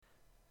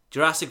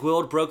Jurassic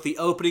World broke the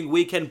opening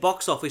weekend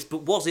box office,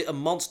 but was it a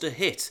monster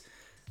hit?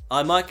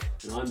 I'm Mike.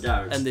 And I'm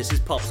Darren. And this is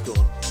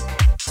Popscorn.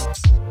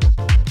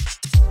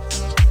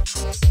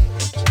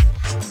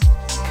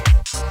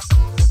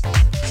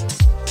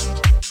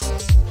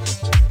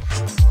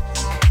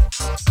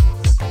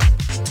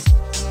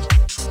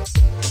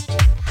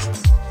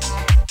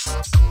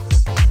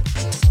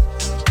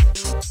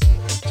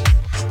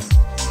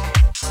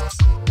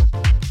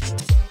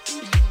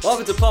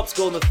 Welcome to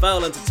Popscorn, the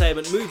Foul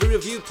Entertainment movie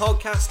review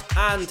podcast,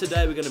 and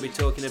today we're going to be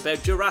talking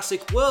about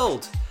Jurassic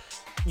World.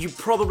 You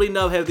probably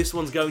know how this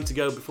one's going to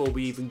go before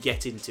we even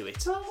get into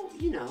it.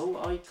 Well,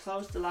 I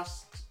closed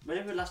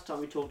whenever last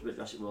time we talked about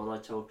Jurassic World, I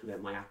talked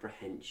about my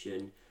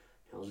apprehension.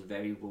 I was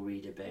very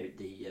worried about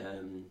the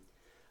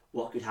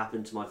what could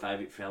happen to my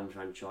favourite film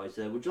franchise.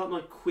 Would you like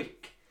my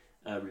quick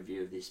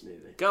review of this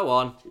movie? Go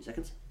on. 2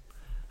 seconds.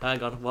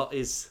 Hang on, what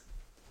is...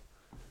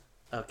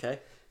 Okay.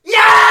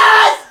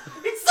 Yes!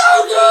 It's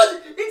so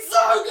good! It's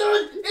so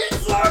good!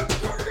 It's so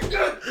fucking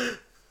good!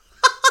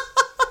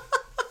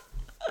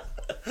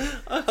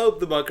 I hope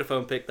the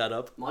microphone picked that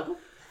up. Michael?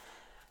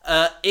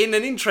 In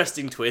an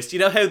interesting twist, you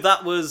know how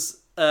that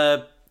was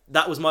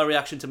my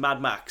reaction to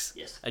Mad Max?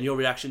 Yes. And your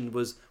reaction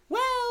was,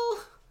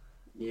 well...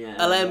 Yeah.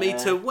 Allow me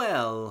to,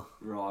 well...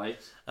 Right.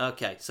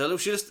 Okay, so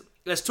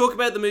let's talk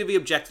about the movie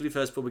objectively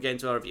first before we get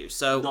into our review.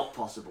 So... Not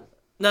possible.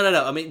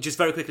 No. I mean, just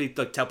very quickly,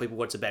 tell people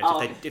what it's about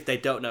Oh, if they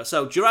don't know.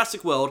 So,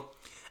 Jurassic World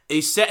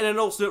is set in an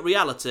alternate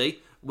reality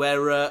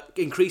where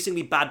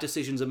increasingly bad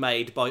decisions are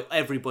made by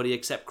everybody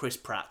except Chris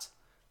Pratt.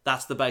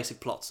 That's the basic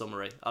plot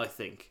summary, I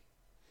think.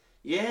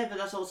 Yeah, but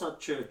that's also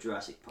true of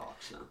Jurassic Park,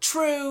 so...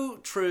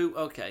 True.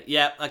 Okay,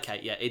 yeah,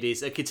 it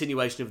is a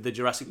continuation of the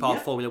Jurassic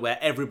Park formula where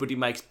everybody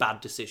makes bad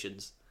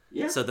decisions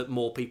so that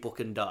more people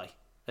can die,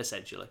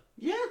 essentially.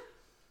 Yeah.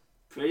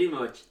 Pretty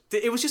much.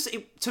 It was just,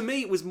 to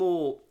me, it was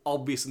more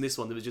obvious in this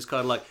one. It was just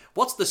kind of like,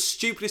 what's the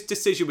stupidest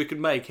decision we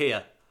can make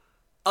here?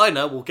 I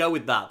know, we'll go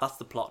with that. That's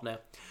the plot now.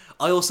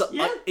 I also,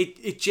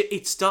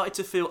 it started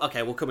to feel,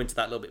 okay, we'll come into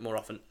that a little bit more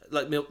often.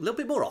 A little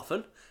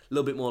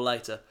bit more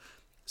later.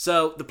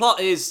 So, the plot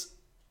is,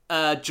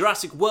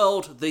 Jurassic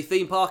World, the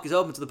theme park is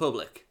open to the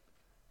public.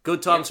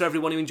 Good times for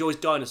everyone who enjoys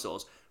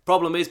dinosaurs.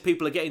 Problem is,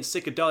 people are getting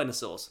sick of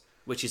dinosaurs,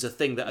 which is a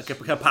thing that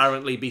can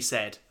apparently be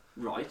said.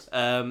 Right.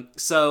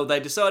 So they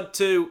decided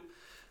to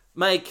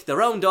make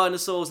their own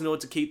dinosaurs in order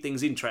to keep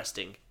things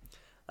interesting.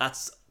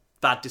 That's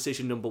bad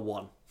decision number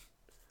one.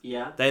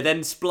 Yeah. They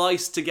then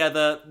spliced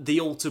together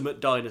the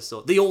ultimate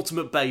dinosaur, the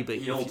ultimate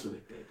baby,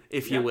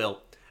 if you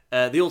will.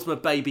 The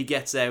ultimate baby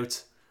gets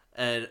out,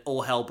 and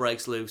all hell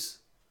breaks loose.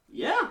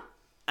 Yeah.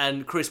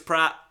 And Chris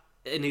Pratt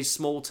and his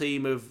small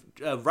team of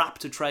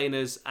raptor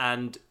trainers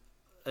and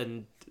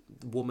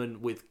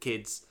woman with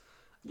kids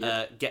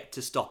get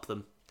to stop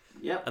them.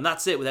 Yep. And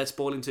that's it, without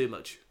spoiling too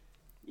much.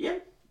 Yeah,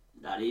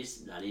 that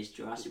is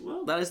Jurassic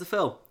World. That is the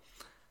film.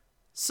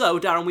 So,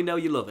 Darren, we know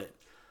you love it.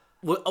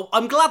 Well,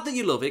 I'm glad that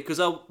you love it,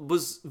 because I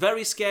was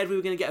very scared we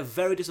were going to get a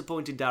very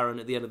disappointed Darren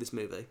at the end of this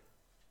movie.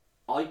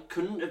 I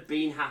couldn't have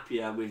been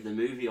happier with the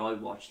movie I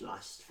watched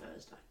last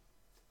Thursday.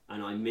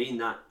 And I mean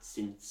that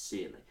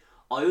sincerely.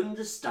 I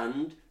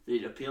understand that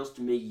it appeals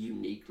to me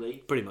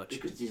uniquely. Pretty much.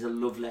 Because it is a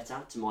love letter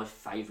to my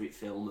favourite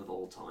film of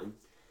all time.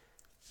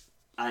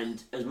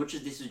 And as much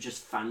as this was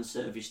just fan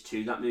service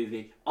to that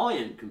movie, I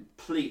am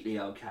completely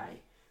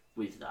okay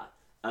with that.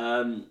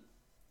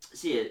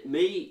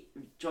 Me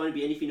trying to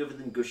be anything other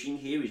than gushing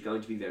here is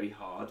going to be very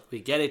hard. We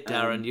get it,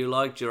 Darren. You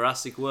like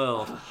Jurassic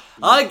World.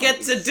 I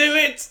get to do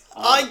it!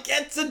 I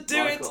get to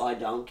do it! I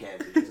don't care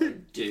because I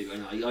do.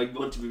 And I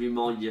want to be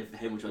reminded of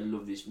how much I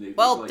love this movie.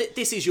 Well,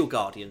 this is your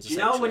Guardians, do you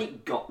know when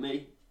it got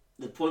me?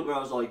 The point where I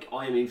was like,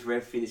 I am in for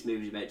everything this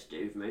movie's about to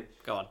do for me.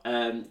 Go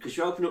on. Because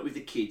you open up with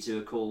the kids who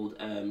are called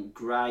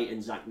Gray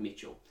and Zach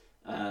Mitchell.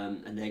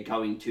 And they're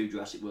going to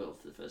Jurassic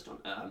World for the first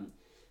time.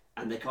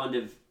 And they're kind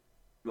of...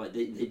 Right,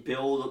 they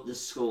build up the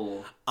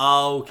score.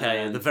 Oh,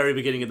 okay, at the very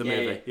beginning of the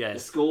movie. Yeah.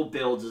 The score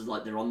builds as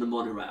like they're on the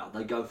monorail.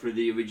 They go through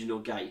the original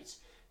gate.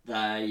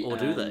 Or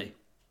do they?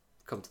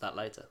 Come to that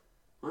later.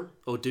 What?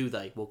 Or do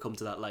they? We'll come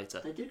to that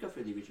later. They did go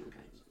through the original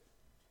gates.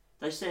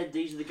 They said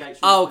these are the gates.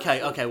 Oh,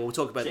 okay. Well, we'll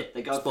talk about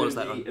They go through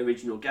the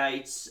original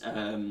gates.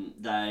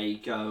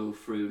 They go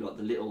through like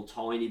the little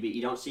tiny bit.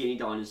 You don't see any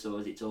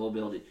dinosaurs. It's all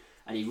building.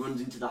 And he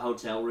runs into the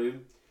hotel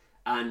room,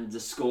 and the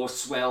score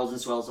swells and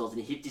swells,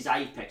 and he hits his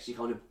apex. He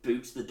kind of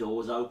boots the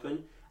doors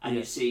open, and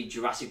you see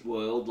Jurassic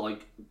World,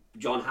 like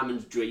John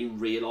Hammond's dream,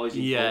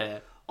 realising. Yeah.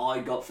 I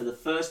got, for the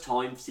first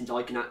time since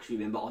I can actually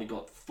remember, I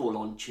got full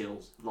on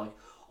chills. Like,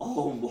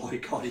 oh my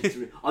god, it's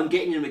real. I'm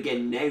getting them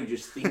again now,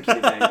 just thinking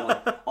about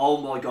it. Like, oh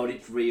my god,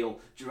 it's real.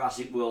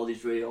 Jurassic World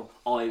is real.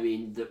 I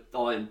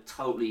am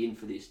totally in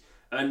for this.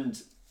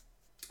 And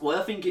what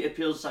I think it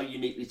appeals so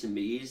uniquely to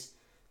me is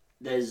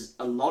there's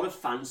a lot of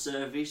fan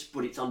service,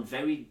 but it's on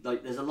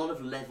there's a lot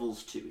of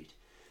levels to it.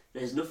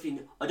 There's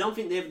nothing. I don't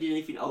think they ever did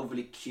anything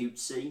overly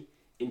cutesy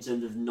in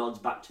terms of nods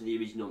back to the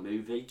original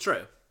movie.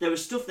 True. There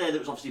was stuff there that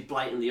was obviously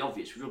blatantly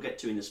obvious, which we'll get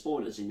to in the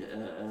spoilers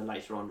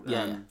later on.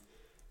 Yeah.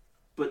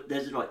 But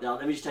there's right now.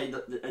 Let me just tell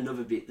you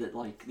another bit that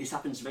like this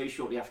happens very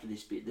shortly after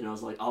this bit. Then I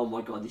was like, oh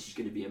my god, this is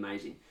going to be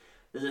amazing.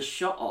 There's a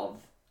shot of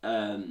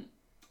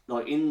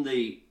like in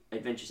the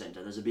adventure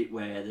centre. There's a bit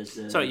where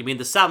there's sorry, you mean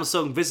the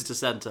Samsung Visitor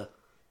Centre?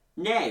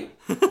 No,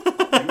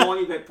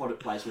 remind me about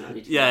product placement. I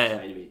need to yeah.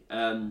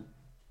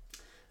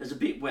 There's a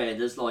bit where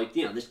there's like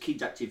there's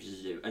kids activities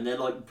to do, and they're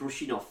like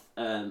brushing off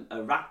a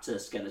raptor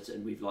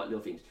skeleton with like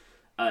little things,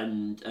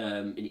 and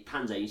it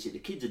pans out and you see the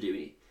kids are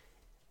doing it.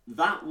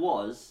 That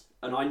was.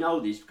 And I know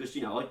this because,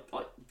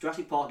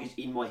 Jurassic Park is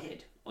in my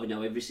head. I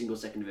know every single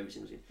second of every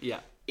single scene.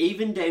 Yeah.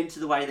 Even down to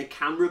the way the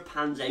camera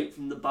pans out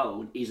from the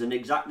bone is an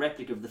exact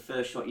replica of the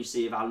first shot you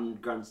see of Alan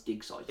Grant's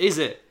dig site. Is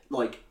it?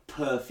 Like,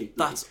 perfect.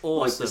 That's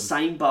awesome. Like, the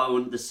same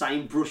bone, the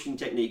same brushing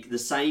technique, the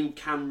same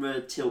camera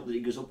tilt that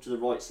it goes up to the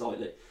right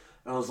slightly.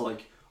 And I was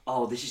like,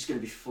 oh, this is going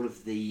to be full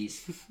of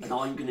these. And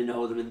I'm going to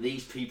know them, and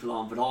these people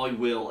aren't, but I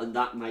will. And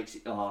that makes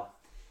it...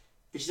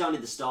 This is only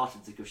the start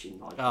of the gushing,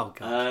 like. Oh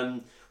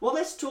god. Well,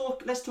 let's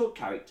talk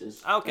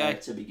characters. Okay.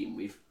 To begin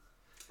with,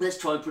 let's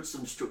try and put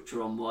some structure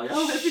on why.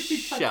 Oh,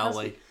 everything's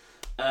fantastic.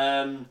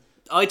 Shall we?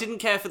 I didn't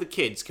care for the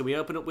kids. Can we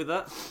open up with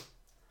that?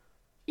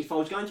 If I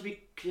was going to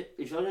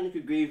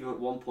agree with you at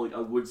one point, I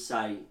would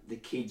say the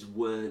kids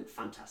weren't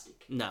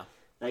fantastic. No.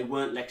 They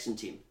weren't Lex and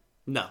Tim.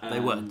 No, they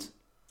weren't.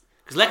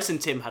 Because Lex and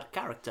Tim had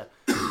character.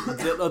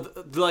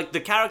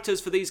 the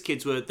characters for these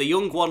kids were the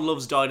young one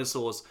loves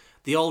dinosaurs,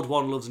 the old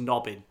one loves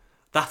knobbing.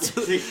 That's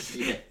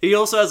yeah. He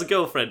also has a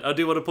girlfriend. I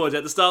do want to point out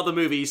at the start of the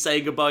movie he's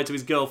saying goodbye to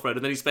his girlfriend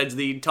and then he spends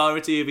the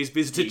entirety of his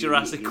visit to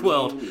Jurassic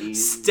World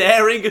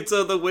staring at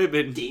other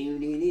women.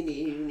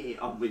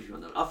 I'm with you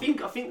on that. I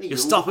think You're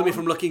stopping me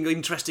from looking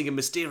interesting and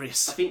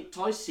mysterious. I think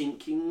Ty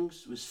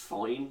Simpkins was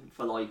fine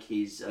for like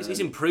his.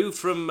 He's improved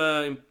from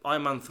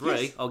Iron Man 3.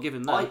 Yes, I'll give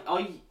him that.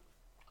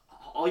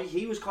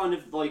 He was kind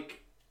of like.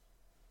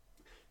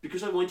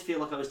 Because I wanted to feel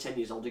like I was 10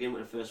 years old again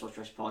when I first watched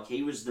Jurassic Park,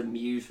 he was the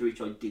muse through which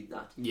I did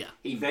that. Yeah.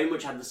 He very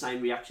much had the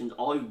same reactions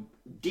I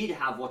did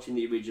have watching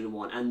the original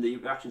one and the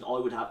reactions I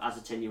would have as a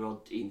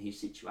 10-year-old in his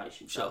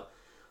situation. Sure. So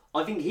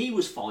I think he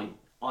was fine.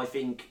 I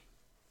think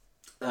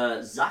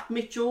Zach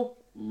Mitchell,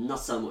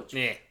 not so much.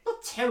 Yeah.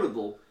 Not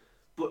terrible,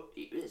 but...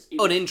 It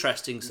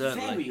uninteresting,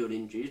 certainly. Very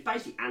uninteresting. He was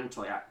basically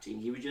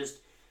anti-acting. He was just...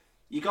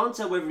 You can't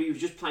tell whether he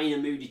was just playing a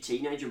moody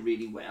teenager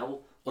really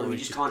well... Or he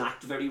just can't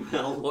act very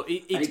well. And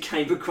it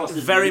came across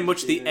as very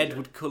much the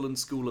Edward Cullen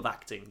school of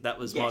acting. That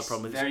was my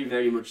problem. Very,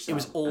 very much so. It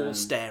was all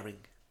staring.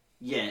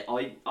 Yeah,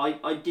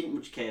 I didn't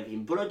much care for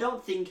him. But I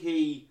don't think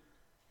he...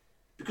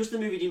 Because the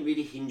movie didn't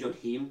really hinge on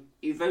him,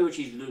 very much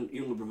his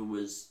younger brother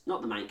was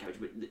not the main character,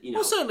 but,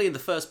 Well, certainly in the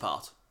first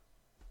part.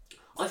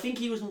 I think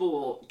he was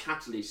more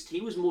catalyst. He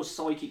was more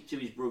psychic to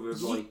his brother,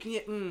 like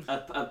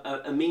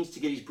a means to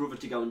get his brother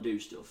to go and do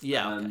stuff.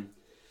 Yeah, okay.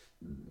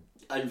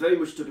 And very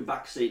much took a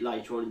backseat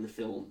later on in the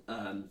film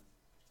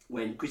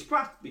when Chris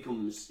Pratt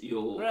becomes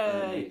your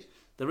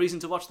the reason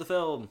to watch the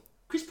film.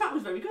 Chris Pratt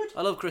was very good.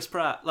 I love Chris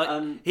Pratt.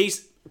 Like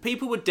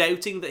people were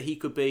doubting that he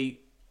could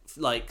be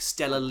like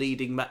stellar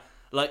leading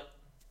like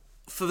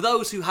for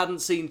those who hadn't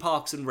seen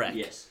Parks and Rec.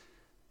 Yes.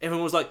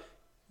 Everyone was like,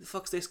 "The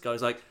fuck's this guy?"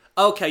 It's like,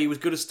 okay, he was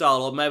good as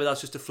Star-Lord, maybe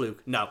that's just a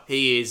fluke. No,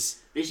 he is.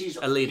 This is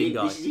a leading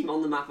guy. This is him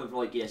on the map of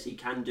like, yes, he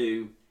can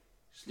do.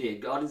 Yeah,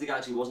 Guardians of the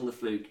Galaxy wasn't the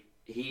fluke.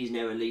 He is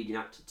now a leading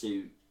actor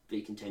to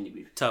be contended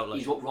with. Totally.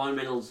 He's what Ryan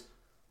Reynolds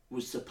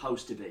was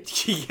supposed to be.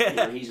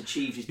 Yeah. He's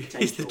achieved his potential.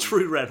 He's the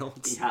true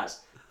Reynolds. He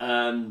has.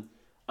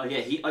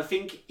 I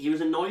think he was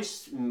a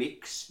nice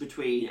mix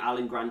between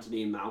Alan Grant and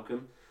Ian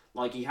Malcolm.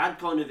 Like, he had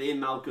kind of Ian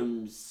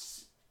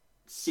Malcolm's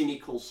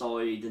cynical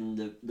side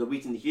and the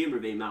wit and the humour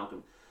of Ian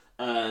Malcolm.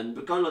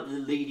 But kind of like the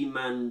leading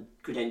man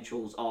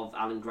credentials of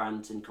Alan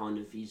Grant and kind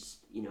of his,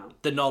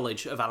 the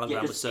knowledge of Alan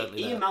Grant was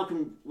certainly Ian there.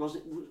 Malcolm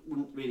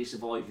wouldn't really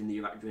survive in the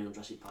original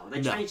Jurassic Park.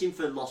 They changed him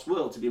for Lost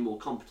World to be more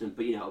competent,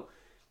 but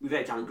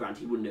without Alan Grant,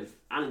 he wouldn't have.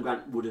 Alan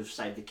Grant would have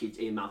saved the kids.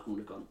 Ian Malcolm would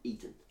have gone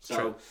eaten. So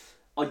True.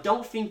 I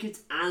don't think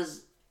it's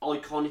as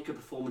iconic a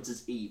performance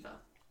as either.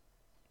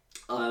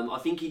 I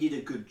think he did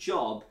a good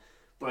job.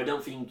 But I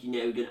don't think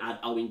you're going to add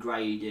Owen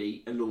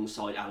Grady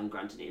alongside Alan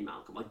Grant and Ian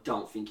Malcolm. I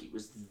don't think it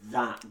was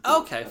that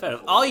good. Okay, fair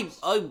enough.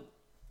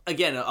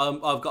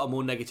 I've got a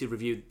more negative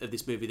review of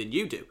this movie than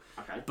you do.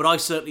 Okay. But I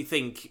certainly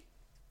think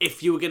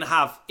if you were going to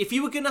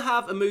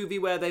have a movie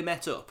where they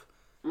met up,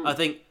 I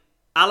think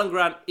Alan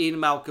Grant, Ian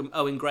Malcolm,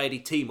 Owen Grady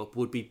team up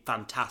would be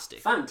fantastic.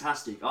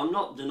 Fantastic. I'm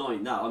not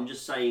denying that. I'm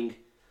just saying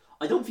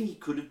I don't think it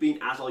could have been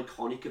as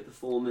iconic a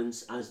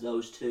performance as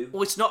those two.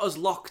 Well, it's not as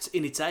locked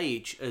in its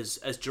age as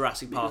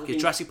Jurassic Park is.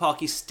 Jurassic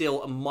Park is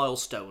still a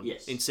milestone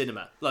in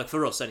cinema, like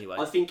for us anyway.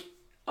 I think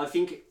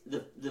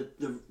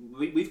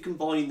we've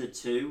combined the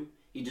two.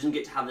 He doesn't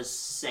get to have a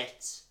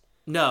set.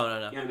 No. You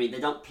know what I mean? They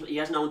don't. He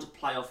has no one to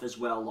play off as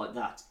well like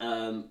that.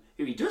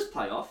 Who he does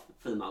play off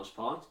for the most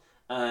part.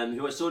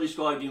 Who I saw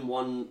described in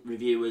one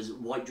review as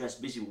white dress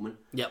busy woman.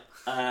 Yep.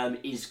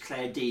 Is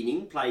Claire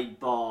Deaning,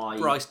 played by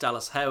Bryce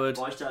Dallas Howard.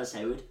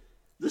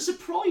 the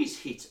surprise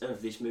hit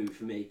of this movie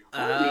for me.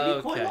 I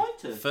really quite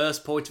liked her.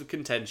 First point of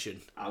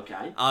contention.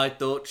 Okay. I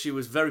thought she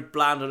was very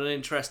bland and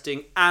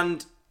uninteresting,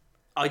 and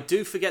I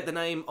do forget the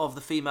name of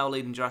the female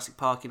lead in Jurassic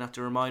Park. You have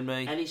to remind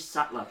me. Ellie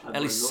Sattler.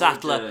 Ellie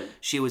Sattler.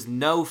 She was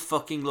no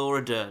fucking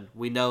Laura Dern.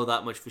 We know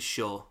that much for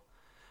sure.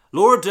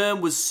 Laura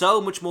Dern was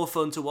so much more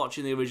fun to watch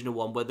in the original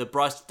one, where the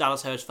Bryce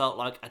Dallas Howard felt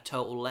like a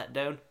total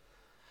letdown.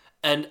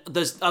 And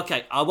there's I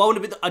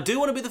do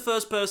want to be the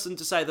first person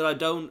to say that I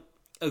don't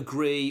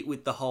agree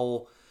with the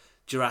whole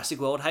Jurassic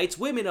World hates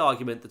women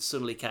argument that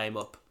suddenly came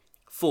up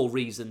for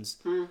reasons.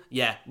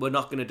 Yeah, we're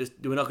not going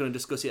to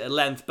discuss it at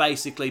length,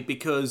 basically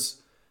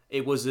because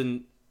it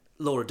wasn't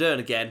Laura Dern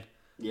again.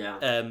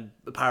 Yeah.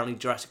 Apparently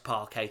Jurassic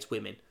Park hates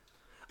women.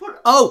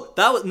 But,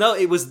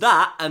 it was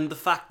that and the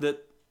fact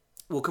that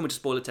we'll come into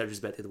spoiler territory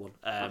about the other one.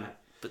 Okay.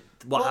 But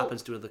what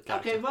happens to another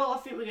character? Okay, well, I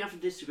think we're going to have to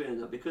disagree on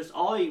that because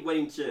I went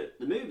into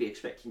the movie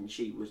expecting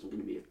she wasn't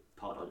going to be a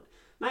part of it.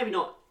 Maybe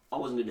not, I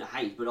wasn't going to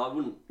hate, but I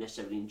wouldn't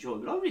necessarily enjoy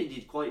it. But I really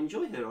did quite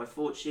enjoy her. I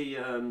thought she,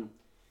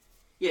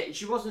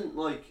 she wasn't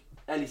like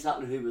Ellie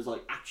Sattler, who was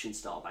like action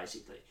star,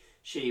 basically.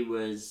 She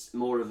was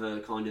more of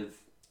a kind of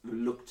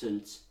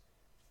reluctant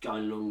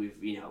going along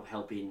with,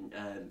 helping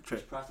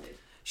Chris Pratt.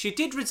 She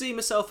did redeem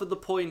herself at the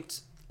point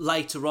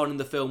later on in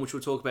the film, which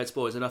we'll talk about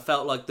spoilers, and I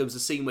felt like there was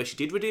a scene where she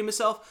did redeem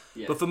herself,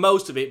 but for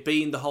most of it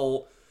being the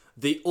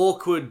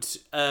awkward,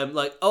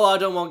 I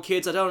don't want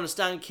kids, I don't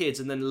understand kids,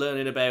 and then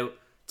learning about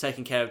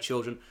taking care of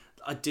children,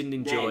 I didn't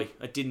enjoy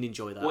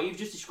that. What you've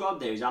just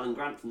described there is Alan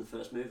Grant from the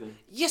first movie.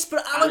 Yes,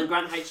 but Alan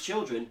Grant hates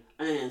children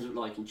and then ends up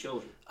liking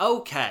children.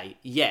 Okay,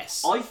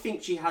 yes. I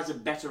think she has a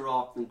better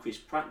arc than Chris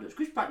Pratt does.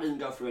 Chris Pratt doesn't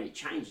go through any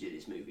changes in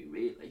this movie,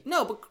 really.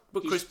 No,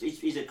 but Chris...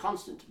 He's a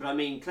constant. But I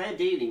mean, Claire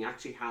Dealing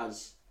actually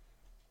has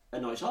a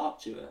nice arc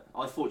to her.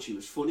 I thought she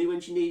was funny when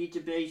she needed to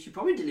be. She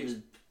probably delivers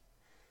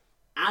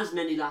as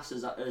many laughs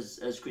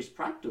as Chris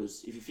Pratt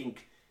does. If you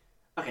think,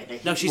 okay,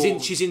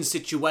 she's in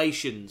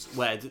situations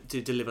where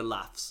to deliver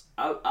laughs.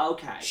 Oh,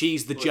 okay.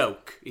 She's the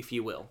joke, if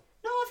you will.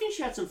 No, I think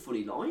she had some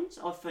funny lines.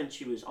 I think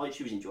she was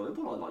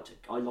enjoyable.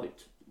 I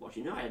liked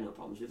watching her. I had no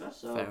problems with her.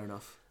 So fair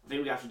enough. I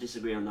think we have to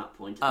disagree on that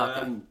point.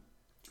 Okay.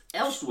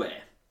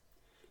 Elsewhere,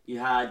 you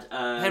had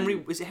Henry.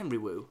 Was it Henry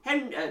Wu?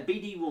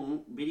 BD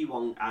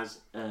Wong as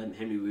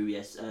Henry Wu.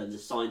 Yes, the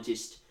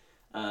scientist,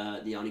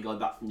 the only guy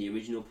back from the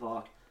original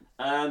park.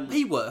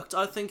 He worked.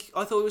 I thought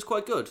he was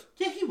quite good.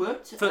 Yeah, he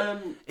worked.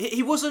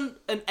 He wasn't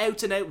an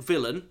out-and-out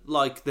villain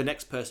like the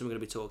next person we're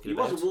going to be talking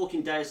about. He wasn't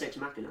walking Deus Ex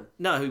Machina.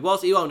 No, he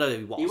was. He was.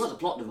 He was a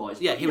plot device.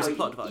 Yeah, he was a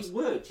plot device. He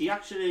worked. He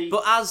actually.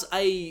 But as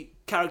a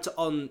character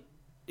on,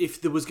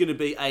 if there was going to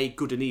be a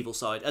good and evil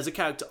side, as a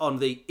character on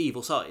the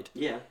evil side,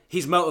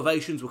 his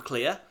motivations were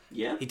clear.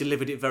 Yeah, he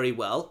delivered it very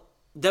well.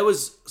 There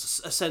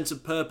was a sense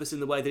of purpose in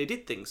the way that he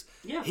did things.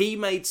 Yeah, he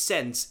made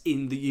sense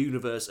in the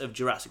universe of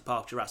Jurassic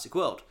Park, Jurassic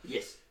World.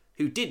 Yes.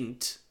 Who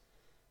didn't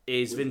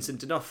is Vincent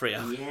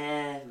D'Onofrio.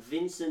 Yeah,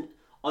 Vincent.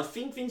 I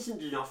think Vincent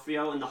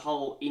D'Onofrio and the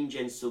whole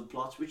InGen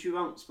subplot, which we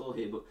won't spoil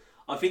here, but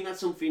I think that's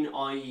something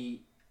I'm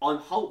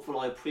hopeful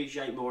I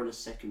appreciate more in a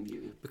second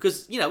viewing.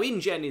 Because,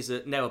 InGen is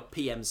now a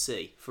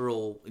PMC for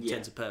all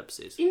intents and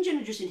purposes. InGen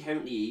are just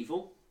inherently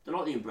evil. They're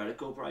like the Umbrella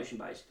Corporation,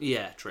 basically.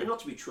 Yeah, true. They're not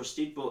to be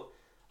trusted, but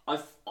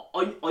I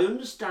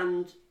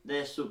understand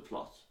their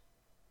subplot,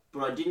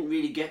 but I didn't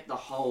really get the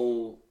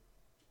whole...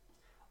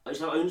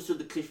 So I understood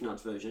the Cliff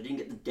Notes version. I didn't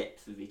get the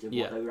depth of it, of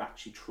what they were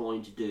actually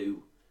trying to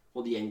do,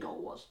 what the end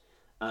goal was.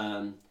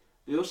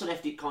 We also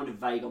left it kind of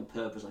vague on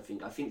purpose, I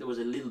think. I think there was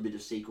a little bit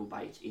of sequel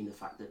bait in the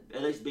fact that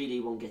at least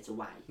BD1 gets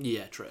away.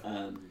 Yeah, true.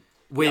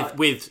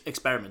 With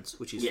experiments,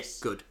 which is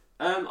good.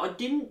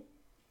 Vincent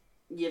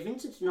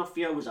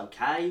D'Onofrio was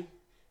okay,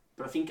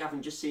 but I think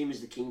having just seen him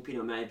as the Kingpin,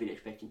 I may have been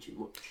expecting too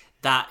much.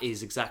 That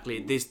is exactly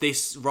it.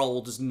 This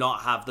role does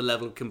not have the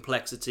level of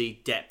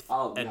complexity, depth,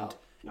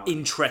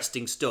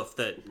 interesting stuff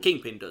that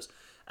Kingpin does.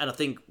 And I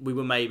think we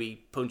were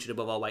maybe punching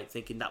above our weight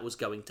thinking that was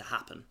going to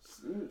happen.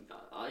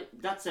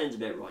 That sounds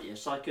about right,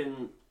 yes.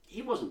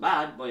 He wasn't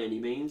bad by any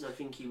means. I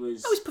think he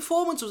was... No, his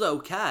performance was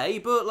okay,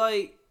 but,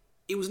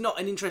 it was not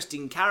an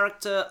interesting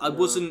character. I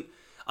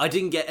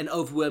didn't get an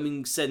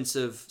overwhelming sense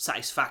of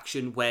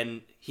satisfaction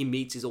when he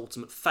meets his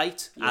ultimate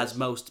fate, as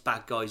most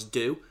bad guys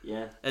do.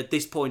 Yeah. At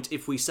this point,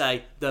 if we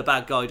say the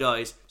bad guy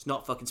dies, it's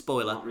not fucking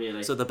spoiler. Not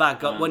really. So the bad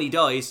guy, when he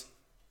dies,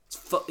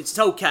 it's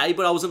okay,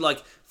 but I wasn't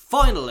like,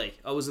 finally!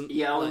 I wasn't...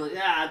 Yeah, I was like,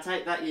 yeah, I'll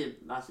take that. It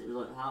was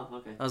like,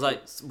 okay. I was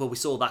like, well, we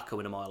saw that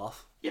coming a mile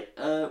off. Yep.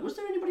 Was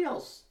there anybody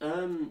else?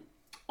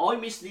 I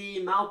missed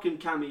the Malcolm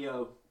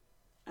cameo.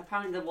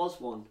 Apparently there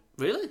was one.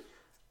 Really?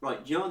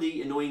 Right, do you know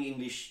the annoying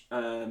English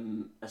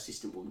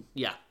assistant woman?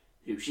 Yeah.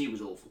 She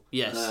was awful.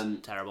 Yes,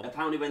 terrible.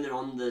 Apparently when they're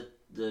on the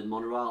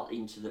monorail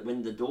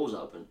when the doors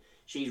open,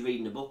 she's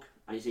reading a book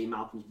and you see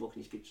Malcolm's book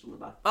and his pictures on the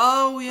back.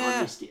 Oh, yeah.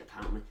 I missed it,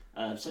 apparently.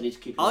 So I need to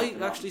keep it. I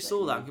actually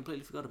saw that and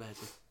completely forgot about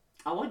it.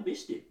 Oh, I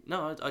missed it.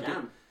 No, I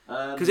didn't.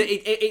 Because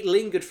it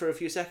lingered for a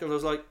few seconds. I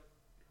was like,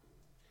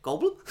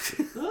 Goblin?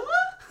 Well,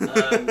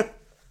 I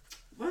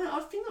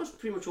think that was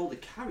pretty pretty much all the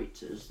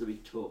characters that we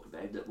talk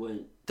about that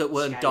weren't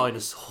scary.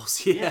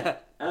 Dinosaurs. Yeah.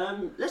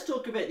 Let's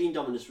talk about the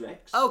Indominus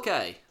Rex.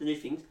 Okay. The new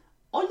things.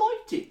 I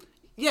liked it.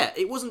 Yeah,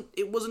 it wasn't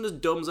as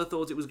dumb as I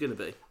thought it was going to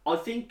be. I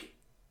think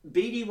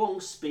B.D.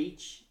 Wong's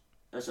speech,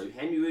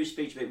 Henry Wu's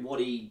speech about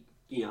what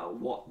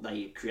what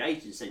they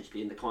created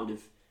essentially and the kind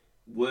of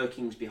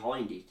workings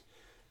behind it,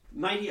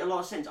 made it a lot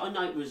of sense. I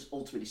know it was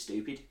ultimately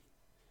stupid.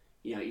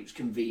 It was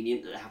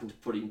convenient that they happened to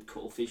put in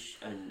cuttlefish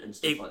and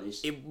stuff like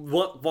this.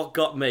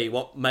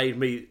 What made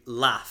me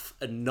laugh,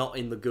 and not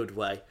in the good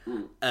way,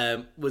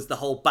 was the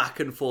whole back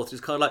and forth. It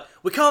was kind of like,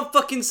 we can't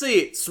fucking see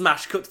it.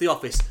 Smash, cut to the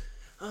office.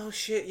 Oh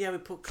shit, yeah, we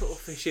put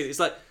cuttlefish in. It's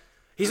like,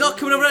 he's not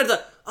coming over and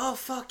like, oh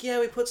fuck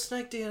yeah, we put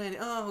snake DNA in it.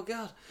 Oh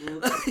god.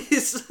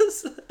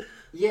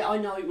 Yeah, I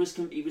know it was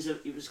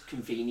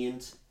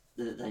convenient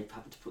that they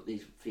happened to put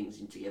these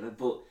things in together,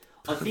 but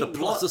I think the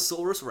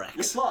Platosaurus Rex.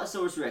 The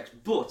Platosaurus Rex,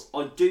 but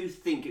I do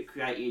think it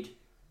created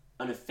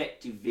an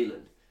effective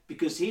villain,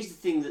 because here's the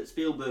thing that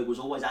Spielberg was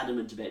always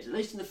adamant about, at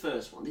least in the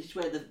first one. This is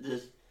where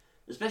the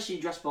especially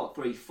Jurassic Park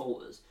 3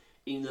 falters,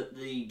 in that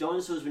the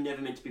dinosaurs were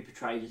never meant to be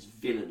portrayed as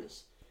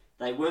villainous.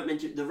 They weren't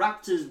meant to. The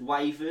raptors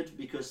wavered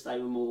because they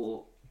were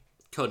more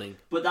cunning,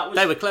 but that was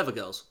they were clever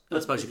girls. I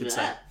suppose you could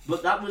say.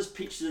 But that was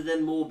pictures of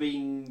them more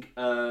being.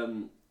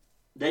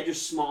 They're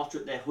just smarter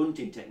at their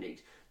hunting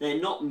techniques.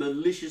 They're not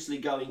maliciously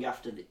going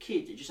after the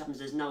kids. It just happens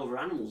there's no other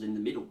animals in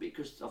the middle,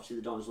 because obviously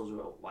the dinosaurs are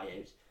all way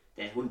out.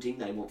 They're hunting.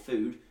 They want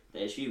food.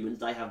 There's humans.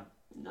 They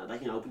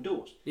can open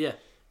doors. Yeah.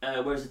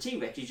 Whereas the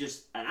T-Rex is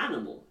just an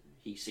animal.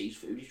 He sees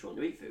food. He's trying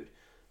to eat food.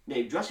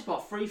 Now Jurassic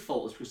Park 3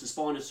 falters because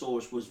the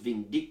Spinosaurus was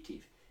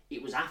vindictive.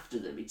 It was after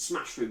them. He'd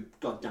smashed through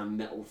goddamn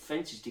metal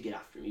fences to get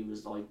after him. He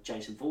was like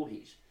Jason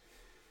Voorhees.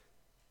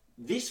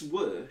 This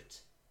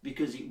worked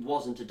because it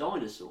wasn't a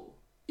dinosaur.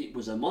 It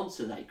was a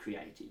monster they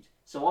created.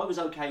 So I was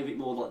okay with it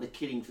more like the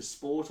killing for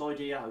sport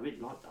idea. I really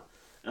liked that.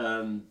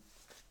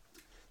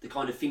 The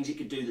kind of things it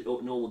could do that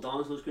normal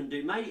dinosaurs couldn't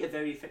do made it a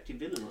very effective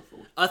villain, I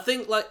thought. I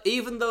think, like,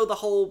 even though the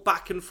whole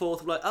back and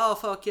forth of like, oh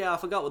fuck yeah, I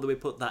forgot whether we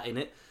put that in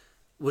it,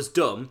 was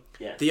dumb,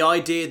 the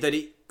idea that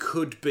it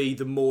could be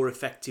the more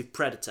effective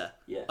Predator,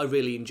 I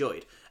really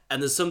enjoyed.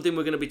 And there's something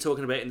we're going to be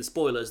talking about in the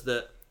spoilers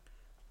that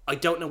I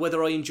don't know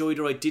whether I enjoyed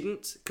or I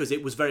didn't, because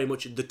it was very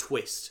much the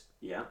twist.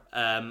 Yeah.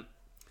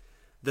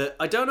 That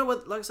I don't know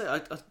what, like I say, I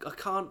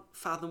can't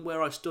fathom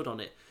where I stood on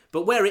it,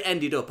 but where it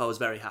ended up, I was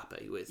very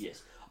happy with.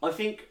 Yes, I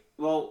think.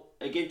 Well,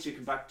 again, to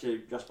come back to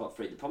Jurassic Park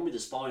 3, the problem with the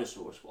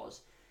Spinosaurus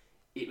was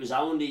it was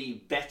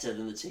only better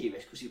than the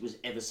T-Rex because it was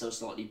ever so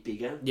slightly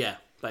bigger. Yeah,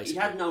 basically.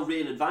 It had no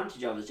real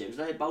advantage over the T-Rex.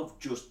 They're both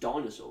just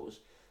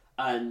dinosaurs,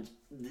 and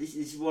this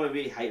is what I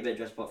really hate about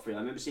Jurassic Park 3. I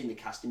remember seeing the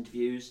cast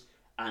interviews,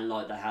 and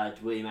like they had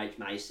William H.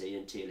 Macy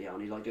and Tia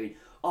Leone like going,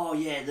 "Oh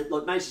yeah,"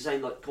 like Macy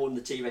saying like calling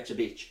the T-Rex a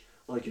bitch.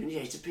 Like, yeah,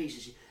 it's a piece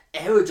of shit.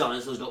 Our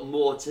dinosaur's got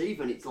more teeth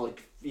and it's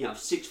like,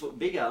 6 foot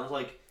bigger. I was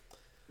like,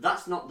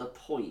 that's not the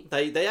point.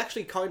 They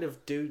actually kind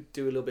of do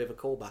a little bit of a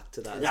callback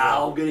to that. No,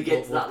 I'm going to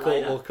get to that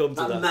later. We'll come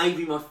to that. That may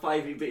be my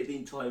favourite bit of the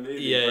entire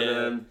movie.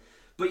 Yeah.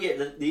 But yeah,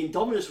 the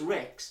Indominus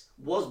Rex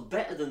was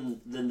better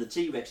than the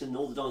T-Rex and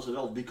all the dinosaurs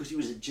involved because he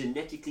was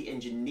genetically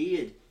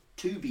engineered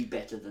to be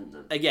better than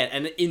them. Again,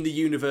 and in the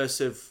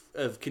universe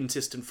of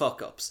consistent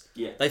fuck-ups,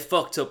 they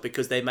fucked up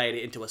because they made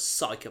it into a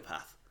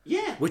psychopath.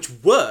 Yeah. Which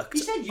worked. He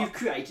said, you've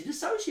created a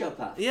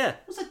sociopath. Yeah.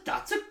 I was like,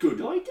 that's a good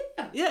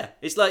idea. Yeah.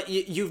 It's like,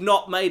 you've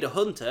not made a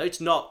hunter.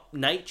 It's not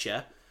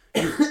nature.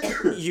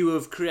 You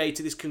have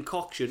created this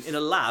concoction in a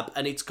lab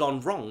and it's gone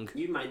wrong.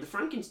 You made the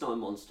Frankenstein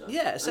monster.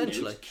 Yeah,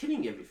 essentially. And it's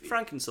killing everything.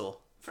 Frankensaw.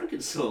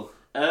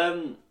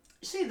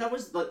 See, that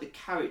was like the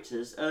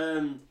characters.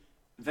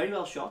 Very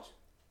well shot.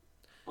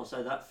 I'll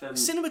say that.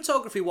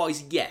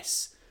 Cinematography-wise,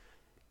 yes.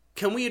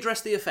 Can we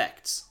address the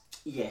effects?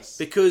 Yes.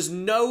 Because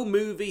no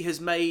movie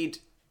has made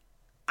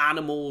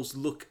animals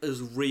look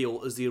as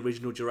real as the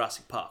original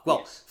Jurassic Park. Well,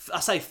 yes. I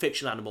say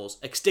fictional animals,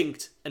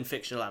 extinct and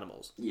fictional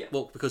animals. Yeah.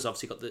 Well, because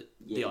obviously got the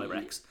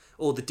I-Rex,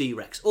 or the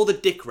D-Rex, or the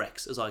Dick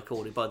Rex, as I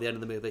called it by the end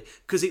of the movie,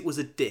 because it was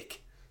a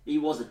dick. He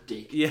was a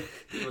dick. Yeah.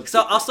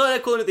 So I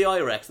started calling it the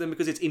I-Rex, then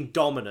because it's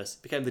Indominus,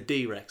 it became the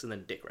D-Rex, and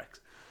then Dick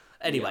Rex.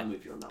 Anyway. Yeah, I'm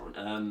with you on that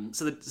one.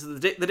 So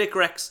the Dick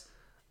Rex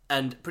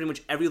and pretty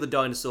much every other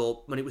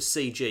dinosaur, when it was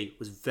CG,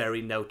 was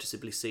very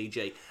noticeably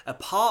CG.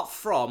 Apart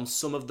from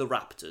some of the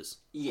raptors.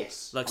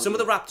 Yes. Like, some of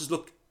the raptors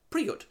looked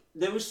pretty good.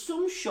 There was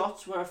some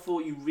shots where I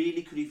thought you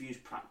really could have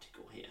used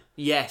practical here.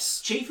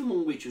 Yes. Chief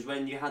among which was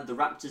when you had the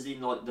raptors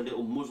in, like, the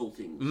little muzzle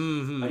things.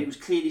 Mm-hmm. And it was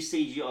clearly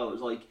CGI. It was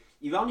like,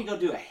 you've only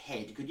got to do a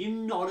head. Could you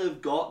not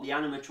have got the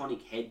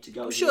animatronic head to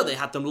go I'm sure they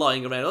had them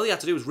lying around. All you had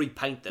to do was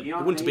repaint them. It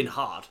wouldn't have been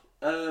hard.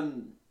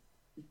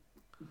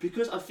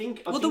 Because I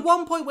think... the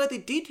one point where they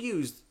did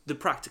use the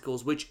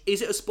practicals, which...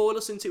 Is it a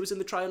spoiler since it was in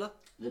the trailer?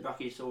 The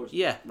Brachiosaurus.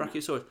 Yeah,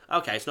 Brachiosaurus.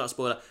 Okay, it's not a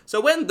spoiler.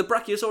 So when the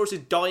Brachiosaurus is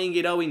dying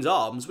in Owen's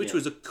arms, which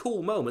was a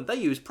cool moment, they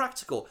used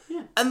practical.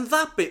 Yeah. And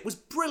that bit was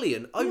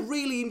brilliant. I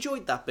really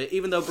enjoyed that bit,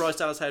 even though Bryce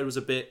Dallas Howard was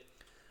a bit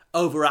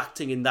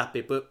overacting in that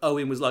bit, but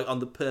Owen was like on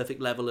the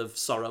perfect level of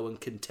sorrow and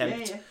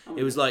contempt. Yeah.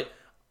 It was like,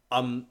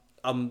 I'm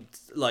I'm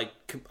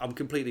I'm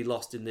completely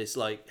lost in this,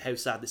 like how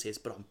sad this is,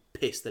 but I'm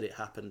pissed that it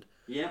happened.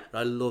 Yeah. And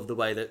I love the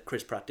way that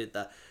Chris Pratt did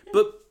that. Yeah.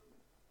 But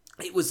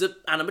it was an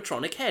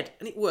animatronic head,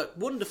 and it worked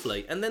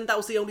wonderfully. And then that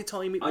was the only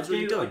time it was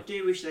really done. I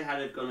do wish they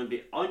had gone a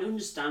bit. I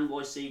understand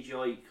why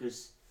CGI,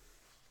 because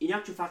in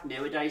actual fact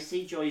nowadays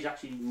CGI is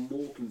actually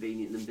more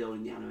convenient than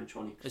building the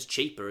animatronics. It's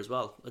cheaper as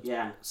well.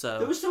 Yeah. So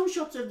there were some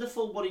shots of the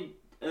full body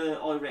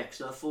I-Rex.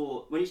 So I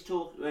thought when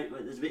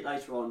there's a bit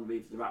later on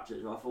with the Raptors,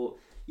 I thought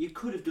you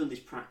could have done this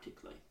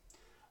practically.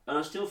 And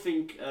I still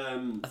think.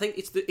 I think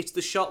it's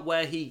the shot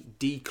where he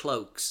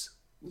decloaks.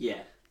 Yeah.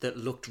 That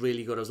looked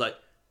really good. I was like,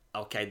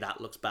 okay,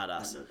 that looks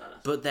badass.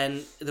 But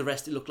then the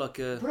rest, it looked like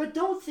a... But I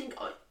don't think...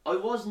 I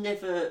was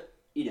never...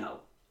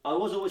 I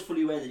was always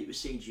fully aware that it was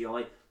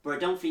CGI, but I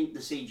don't think the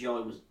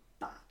CGI was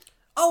bad.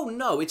 Oh,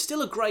 no, it's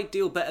still a great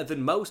deal better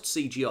than most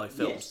CGI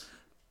films. Yes.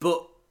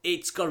 But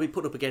it's got to be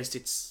put up against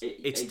its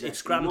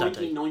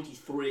granddaddy.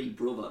 1993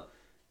 brother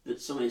that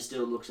somehow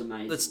still looks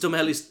amazing. That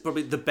somehow is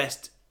probably the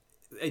best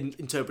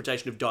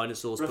interpretation of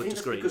dinosaurs but put to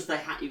screen. Because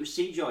it was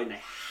CGI and they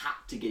had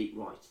to get it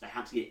right. They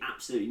had to get it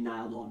absolutely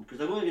nailed on because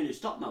they weren't going to do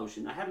stop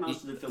motion. They had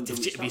most of the film done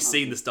with stop motion. Have you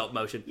seen the stop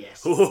motion?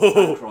 Yes.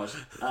 Oh, Christ.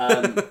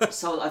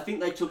 So I think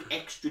they took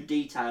extra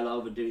detail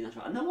over doing that.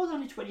 And there was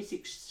only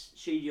 26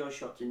 CGI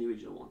shots in the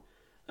original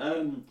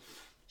one.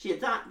 So yeah,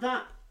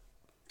 that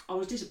I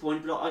was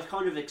disappointed, but I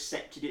kind of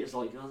accepted it as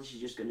like, oh, this is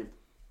just going to.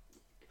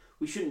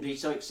 We shouldn't be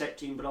so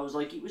accepting, but I was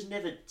like, it was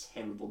never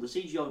terrible. The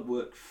CGI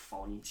worked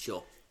fine.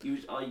 Sure.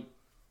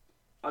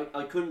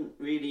 I couldn't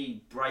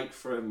really break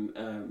from.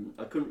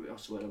 I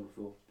swear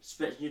before.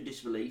 Suspension of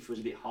disbelief was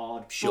a bit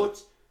hard. Sure.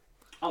 But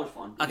I was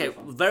fine. Okay,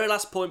 very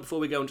last point before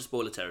we go into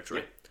spoiler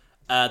territory.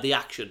 Yeah. The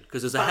action,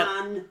 because there's a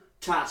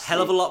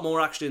hell of a lot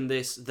more action in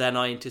this than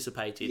I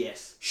anticipated.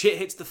 Yes. Shit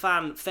hits the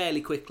fan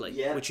fairly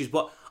quickly, which is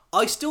what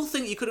I still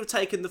think you could have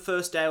taken the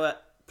first hour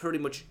pretty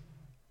much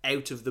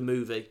out of the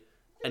movie,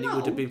 and it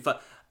would have been fun.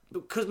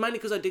 Mainly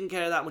because I didn't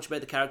care that much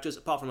about the characters,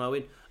 apart from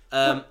Owen.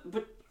 But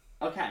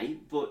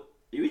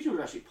the original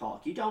Jurassic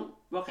Park, you don't.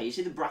 Okay, you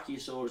see the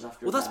Brachiosaurus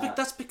after. Well,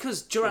 that's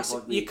because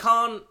Jurassic. You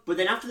can't. But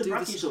then after the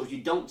Brachiosaurus, you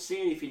don't see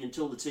anything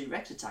until the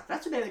T-Rex attack.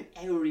 That's about an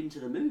hour into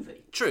the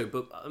movie. True,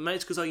 but maybe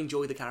it's because I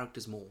enjoy the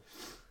characters more.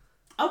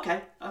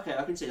 Okay, I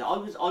can see that.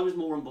 I was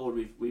more on board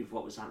with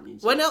what was happening.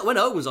 So. When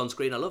Owen was on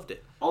screen, I loved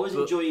it. I was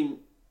enjoying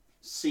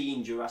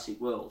seeing Jurassic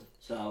World.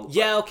 So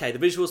yeah, okay, the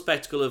visual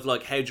spectacle of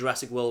like how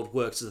Jurassic World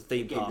works as a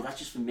theme park. But that's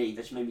just for me.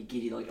 That just made me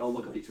giddy. Like, oh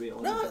my god, it's real.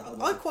 No,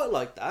 I quite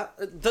like that.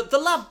 The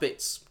lab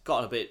bits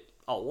got a bit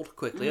old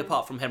quickly,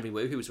 apart from Henry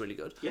Wu, who was really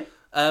good. Yeah.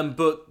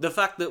 But the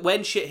fact that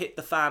when shit hit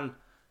the fan,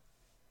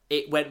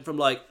 it went from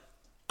like,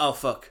 oh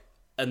fuck,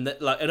 and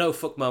like an oh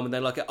fuck moment,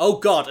 then like a, oh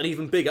god, an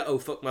even bigger oh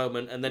fuck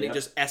moment, and then it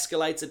just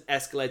escalates and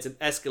escalates and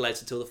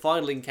escalates until the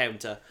final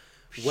encounter,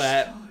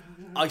 where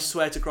I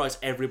swear to Christ,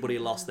 everybody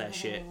lost their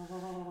shit.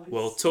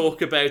 We'll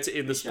talk about it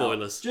in the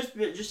spoilers.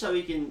 Just so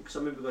we can, because I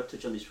remember we got to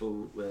touch on this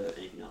before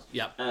anything else.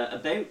 Yeah.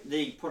 About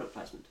the product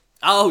placement.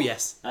 Oh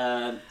yes.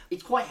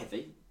 It's quite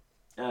heavy.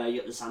 You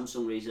got the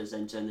Samsung reasons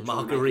then turn the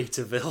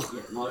Margaritaville.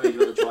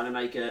 Margaritaville. They're trying to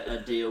make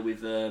a deal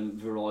with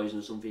Verizon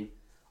or something.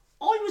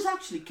 I was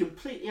actually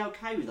completely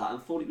okay with that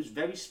and thought it was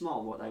very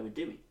smart what they were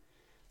doing,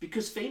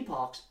 because theme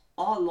parks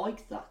are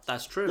like that.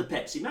 That's true. The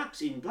Pepsi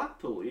Max in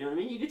Blackpool, you know what I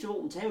mean? You get to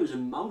Alton Towers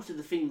and most of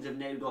the things have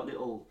now got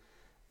little.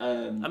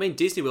 I mean,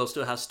 Disney World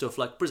still has stuff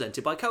like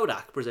presented by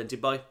Kodak,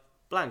 presented by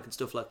blank, and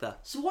stuff like that.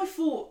 So I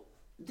thought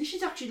this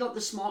is actually like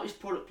the smartest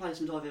product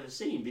placement I've ever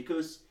seen,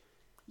 because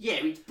yeah,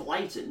 it's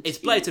blatant. It's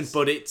blatant,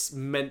 but it's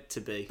meant to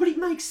be. But it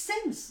makes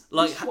sense.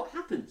 Like what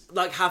happens.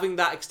 Like having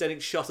that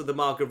extended shot of the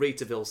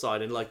Margaritaville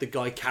sign and like the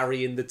guy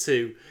carrying the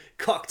two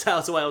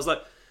cocktails away. I was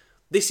like,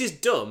 this is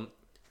dumb,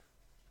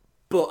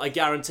 but I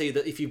guarantee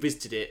that if you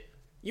visited it,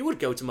 you would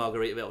go to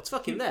Margaritaville. It's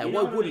fucking there.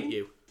 Why wouldn't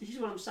you? This is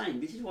what I'm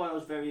saying. This is why I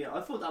was I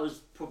thought that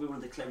was probably one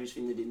of the cleverest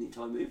things they did in the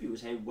entire movie,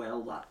 was how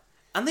well that.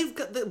 And they've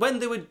got when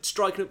they were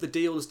striking up the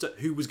deal as to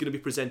who was going to be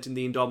presenting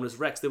the Indominus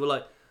Rex, they were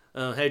like,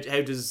 how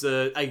does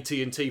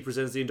AT&T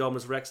present the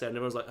Indominus Rex? And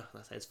everyone's like, oh,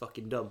 that sounds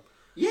fucking dumb.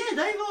 Yeah,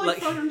 they like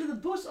thrown under the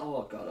bus.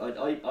 Oh god,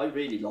 I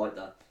really like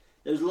that.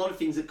 There was a lot of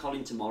things that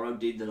Colin Tomorrow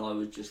did that I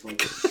was just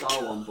like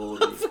so on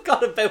board with. I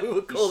forgot about we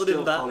were calling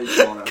him that. Colin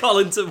Tomorrow.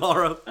 Colin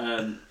Tomorrow.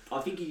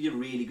 I think he did a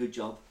really good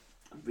job.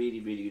 A really,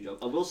 really good job.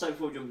 I will say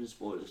before we jump into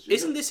spoilers.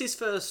 Isn't this his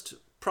first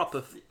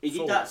proper He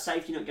did that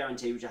Safety Not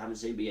Guarantee, which I haven't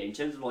seen, but yeah, in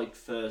terms of like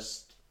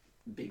first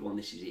big one,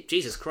 this is it.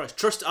 Jesus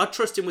Christ. I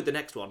trust him with the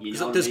next one. Because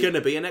there's going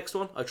to be a next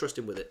one. I trust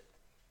him with it.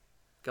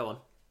 Go on.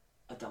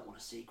 I don't want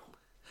a sequel.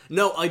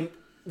 No,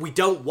 we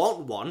don't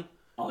want one.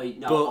 I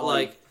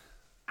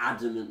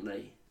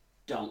adamantly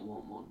don't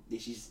want one.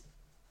 This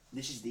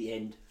is the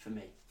end for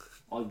me.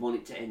 I want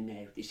it to end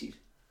now. This is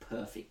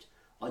perfect.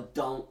 I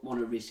don't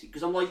want to risk it,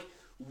 because I'm like,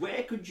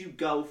 where could you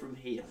go from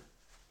here?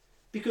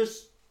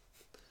 Because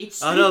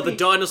it's. I know the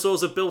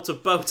dinosaurs have built a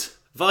boat.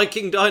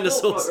 Viking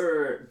dinosaurs.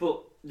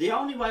 But the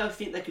only way I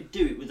think they could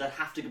do it was they'd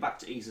have to go back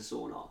to Isla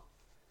Sorna,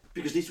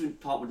 because this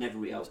part would never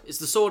reopen. It's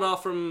the Sorna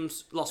from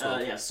Lost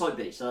World. Yeah, Site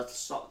B. So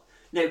that's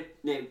Now,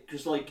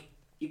 because like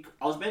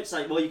I was about to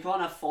say, well, you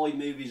can't have 5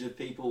 movies of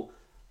people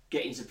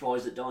getting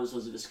surprised that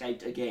dinosaurs have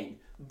escaped again.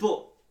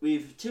 But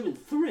with 2 and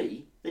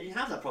 3, they didn't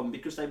have that problem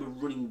because they were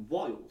running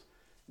wild.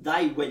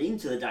 They went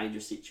into the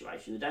dangerous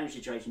situation. The dangerous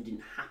situation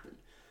didn't happen.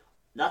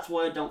 That's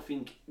why I don't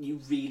think you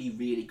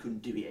really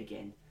couldn't do it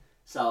again.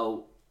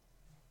 So,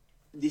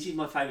 this is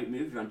my favourite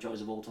movie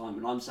franchise of all time,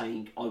 and I'm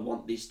saying I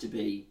want this to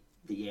be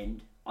the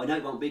end. I know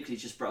it won't be because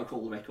it's just broke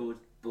all the records,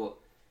 but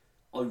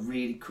I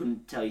really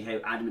couldn't tell you how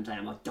adamant I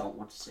am. I don't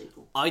want a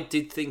sequel. I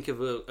did think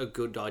of a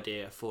good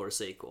idea for a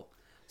sequel.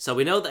 So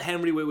we know that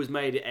Henry Wu has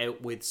made it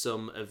out with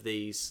some of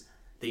these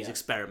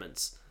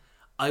experiments.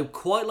 I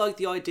quite like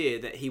the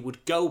idea that he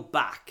would go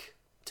back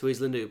to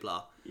Isla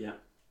Nublar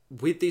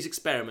with these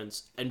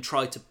experiments and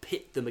try to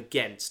pit them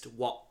against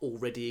what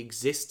already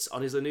exists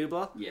on Isla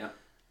Nublar. Yeah.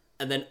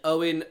 And then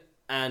Owen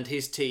and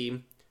his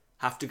team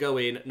have to go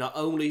in not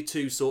only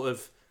to sort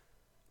of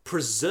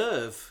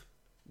preserve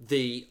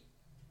the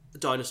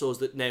dinosaurs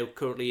that now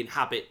currently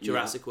inhabit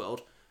Jurassic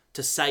World,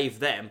 to save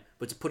them,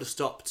 but to put a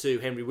stop to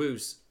Henry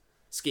Wu's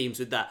schemes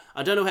with that.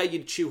 I don't know how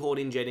you'd shoehorn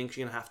in Jennings,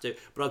 you're going to have to,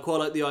 but I quite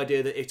like the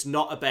idea that it's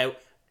not about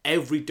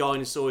every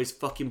dinosaur is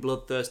fucking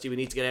bloodthirsty, we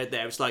need to get out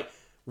there. It's like,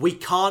 we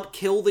can't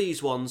kill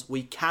these ones,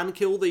 we can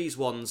kill these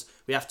ones,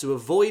 we have to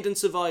avoid and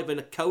survive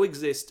and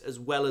coexist as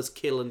well as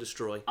kill and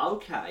destroy.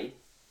 Okay.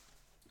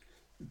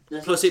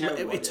 Plus,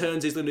 it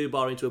turns Isla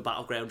Nublar into a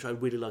battleground, which I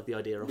really like the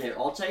idea of. Yeah,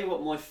 I'll tell you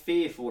what my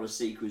fear for the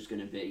sequel is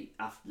going to be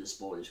after the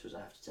spoilers, because I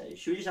have to tell you.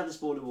 Should we just have the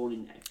spoiler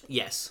warning now?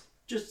 Yes.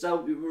 Just so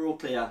we're all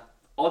clear,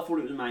 I thought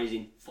it was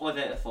amazing. 5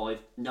 out of 5.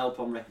 No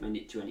problem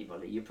recommending it to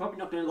anybody. You're probably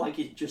not going to like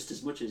it just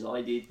as much as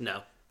I did.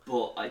 No.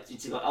 But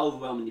it's got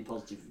overwhelmingly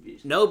positive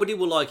reviews. Nobody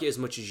will like it as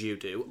much as you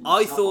do.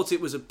 I thought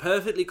it was a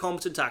perfectly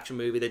competent action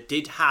movie that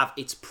did have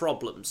its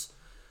problems.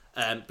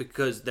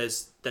 Because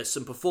there's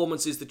some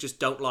performances that just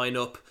don't line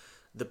up.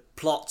 The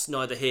plot's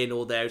neither here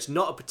nor there. It's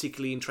not a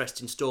particularly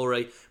interesting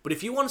story. But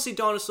if you want to see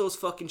dinosaurs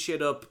fucking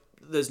shit up,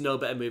 there's no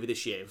better movie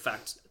this year. In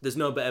fact, there's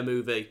no better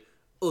movie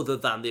other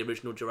than the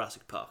original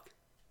Jurassic Park.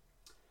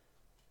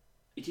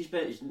 It is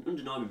better. It's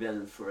undeniably better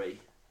than 3.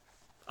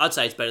 I'd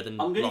say it's better than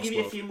Lost World. I'm going to give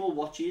you a few more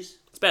watches.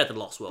 It's better than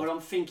Lost World. But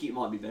I'm thinking it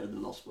might be better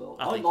than Lost World.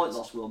 I like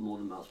Lost World more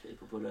than most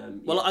people. But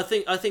well, I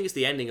think it's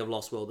the ending of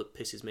Lost World that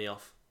pisses me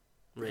off.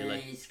 Really.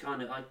 Yeah, it's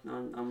kind of...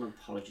 I'm an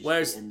apologist.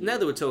 Whereas, now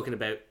that we're talking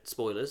about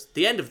spoilers,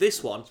 the end of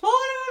this one... Spoiler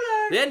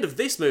alert! The end of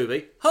this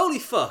movie... Holy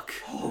fuck!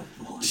 Oh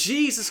my...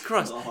 Jesus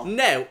Christ. Oh.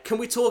 Now, can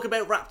we talk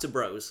about Raptor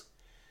Bros?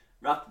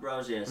 Raptor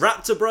Bros, yes.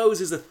 Raptor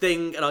Bros is a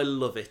thing, and I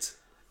love it.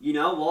 You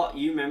know what?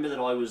 You remember that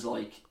I was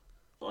like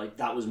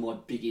that was my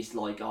biggest,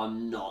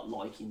 I'm not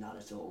liking that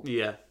at all.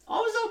 Yeah. I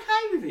was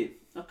okay with it.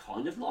 I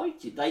kind of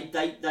liked it.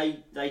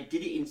 They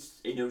did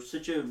it in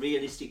such a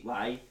realistic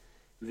way,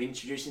 with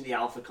introducing the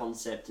alpha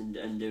concept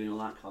and doing all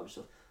that kind of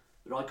stuff.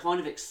 But I kind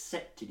of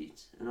accepted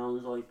it, and I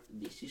was like,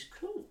 this is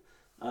cool.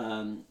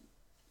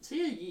 So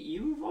yeah,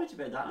 you were right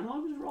about that, and I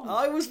was wrong.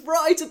 I was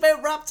right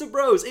about Raptor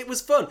Bros. It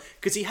was fun,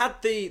 because he had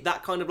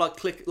that kind of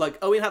click,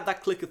 Owen had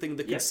that clicker thing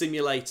that could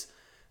simulate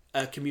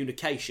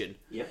communication.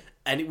 Yeah.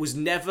 And it was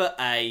never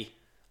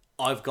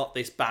I've got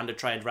this band of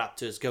trained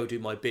raptors, go do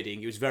my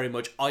bidding. It was very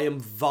much, I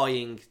am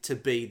vying to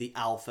be the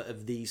alpha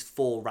of these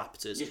 4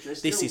 raptors.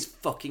 Yes, this is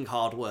fucking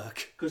hard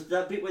work. Because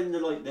that bit when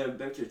they're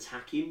about to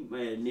attack him,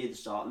 near the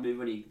start of the movie,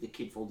 when the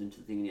kid falls into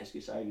the thing and he has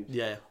to save him.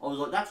 Yeah. I was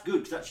like, that's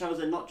good, because that shows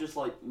they're not just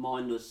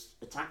mindless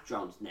attack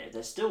drones now.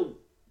 They're still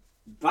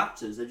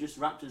raptors, they're just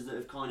raptors that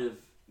have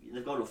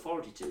they've got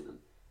authority to them.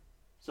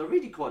 So I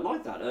really quite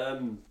like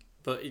that.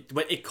 But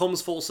it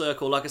comes full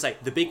circle. Like I say,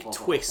 the big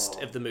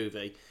twist of the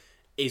movie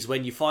is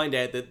when you find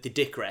out that the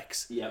Dick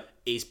Rex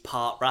is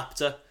part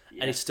raptor,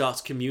 and he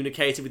starts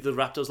communicating with the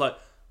raptors. Like,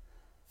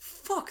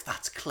 fuck,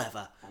 that's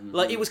clever.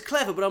 It was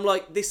clever, but I'm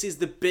like, this is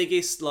the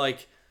biggest,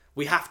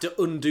 we have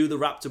to undo the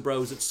Raptor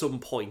Bros at some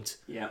point.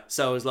 Yeah.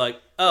 So I was like,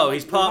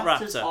 he's part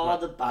raptor. The raptors are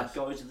the bad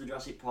guys of the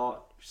Jurassic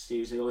Park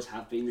series. They always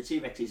have been. The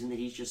T-Rex isn't.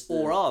 He's just...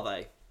 Or are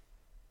they?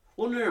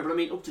 Well, no, but I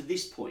mean, up to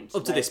this point.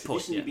 Up to this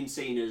point, they've been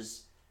seen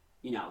as...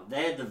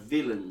 they're the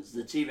villains.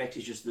 The T-Rex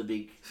is just the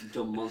big,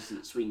 dumb monster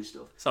that swings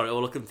stuff. Sorry,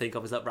 all I can think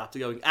of is that raptor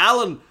going,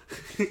 Alan!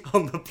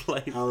 on the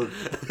plane. Alan.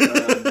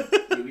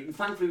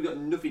 Thankfully, we've got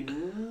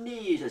nothing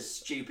near as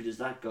stupid as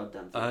that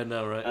goddamn thing. I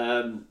know, right?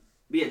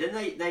 But yeah,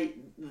 then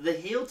the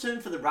heel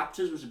turn for the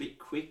Raptors was a bit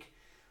quick,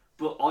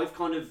 but I've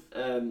kind of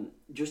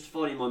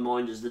justified in my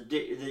mind as the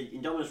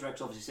Indominus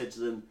Rex obviously said to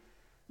them,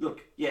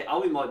 look, yeah,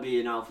 Owen might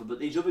be an alpha, but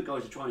these other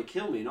guys are trying to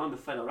kill me, and I'm a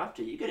fellow raptor.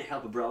 You're going to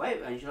help a bro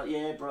out. And she's like,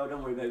 yeah, bro,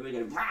 don't worry about it. We're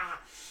going to... Rah!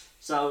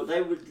 So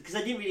because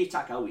they didn't really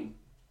attack Owen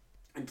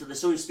until they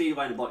saw him speed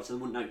away in the bike, so they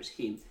wouldn't notice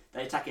him.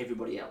 They attack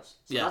everybody else.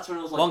 So that's when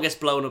I was like... One gets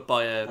blown up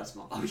by a... That's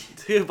not...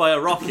 by a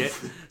rocket.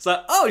 It's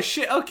like, oh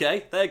shit,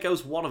 okay, there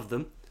goes one of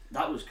them.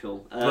 That was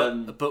cool.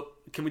 But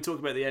can we talk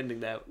about the ending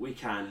now? We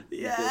can.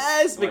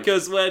 Yes,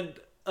 because when...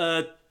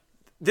 the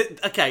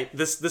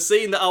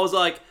scene that I was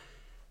like...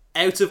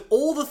 Out of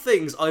all the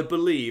things I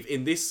believe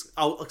in this,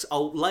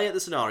 I'll lay out the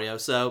scenario.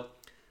 So,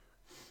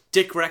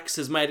 Dick Rex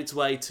has made its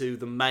way to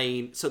the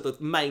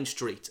main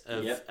street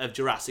of, Yep. of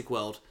Jurassic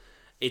World.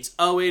 It's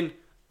Owen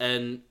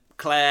and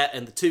Claire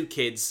and the 2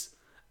 kids,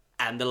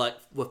 and they're like,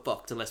 we're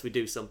fucked unless we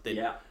do something.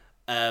 Yeah.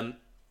 And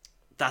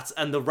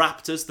the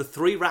raptors, the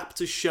 3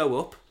 raptors show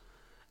up.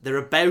 They're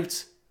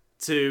about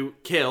to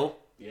kill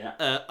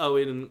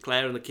Owen and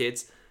Claire and the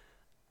kids.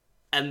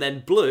 And then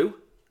Blue,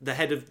 the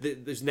head of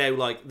there's now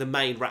like the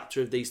main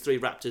raptor of these 3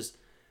 raptors,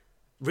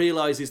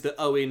 realizes that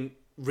Owen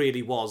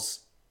really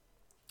was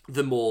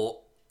the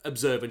more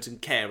observant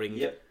and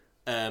caring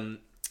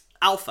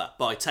alpha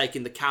by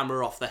taking the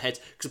camera off their heads.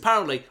 Because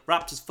apparently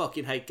raptors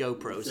fucking hate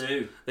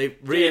GoPros. They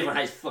really everyone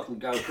hates fucking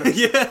GoPros.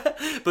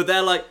 yeah, but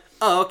they're like,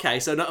 oh, okay,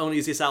 so not only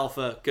is this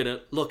alpha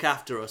gonna look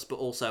after us, but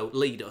also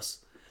lead us.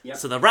 Yep.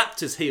 So the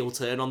raptor's heel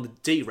turn on the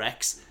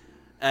D-Rex,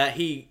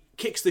 he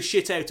kicks the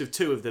shit out of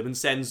 2 of them and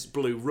sends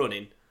Blue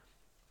running.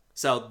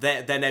 So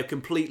they're now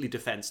completely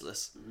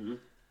defenseless. Mm-hmm.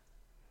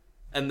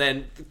 And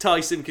then Ty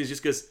Simpkins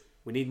just goes,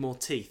 we need more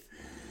teeth.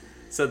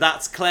 So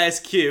that's Claire's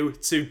cue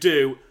to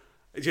do,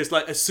 just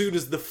like, as soon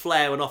as the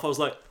flare went off, I was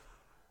like,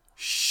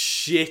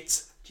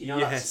 shit. Do you know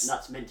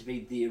that's meant to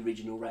be the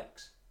original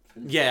Rex?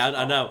 Yeah,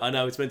 I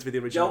know, it's meant to be the Do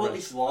you original know what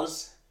Rex. this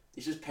was?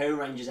 This was Power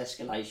Rangers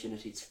escalation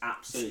at its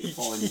absolute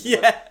finest.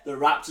 Yeah. The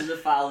Raptors have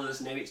failed us.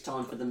 Now it's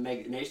time for the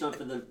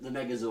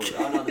Megazord.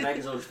 Oh no, the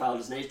Megazord has failed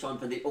us. Now it's time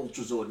for the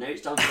Ultrazord. Now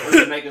it's time for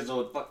the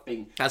Megazord. Fuck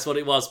thing. That's what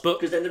it was. But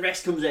Because then the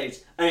Rex comes out.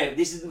 Anyway,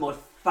 this is my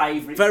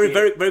favourite. very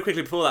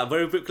quickly before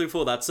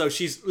that. So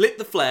she's lit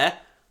the flare.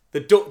 The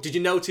duck. Did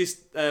you notice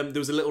there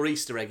was a little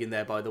Easter egg in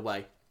there, by the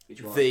way?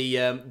 Which one?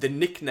 The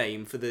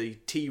nickname for the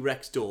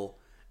T-Rex door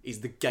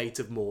is the Gate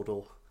of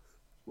Mordor.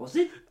 Was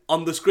it?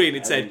 On the screen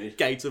it said Indeed.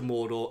 Gate of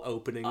Mordor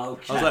opening.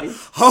 Okay. I was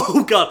like,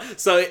 oh god.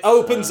 So it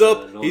opens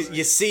up, Lord.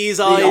 you see his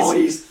The eyes.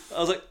 eyes. I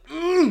was like,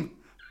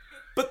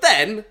 But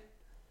then,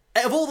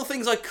 out of all the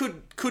things I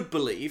could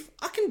believe,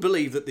 I can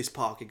believe that this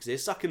park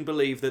exists. I can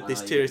believe that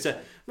this you T-Rex... can say.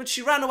 But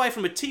she ran away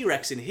from a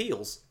T-Rex in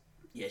heels.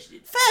 Yes, you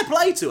did. Fair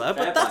play to her,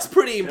 but Fair that's play.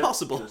 pretty Yeah,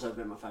 impossible. That's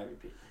been my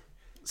favourite bit.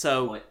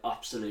 So, My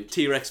absolute.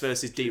 T-Rex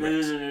versus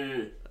D-Rex.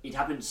 No. It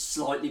happened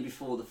slightly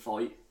before the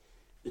fight.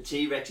 The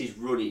T-Rex is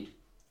running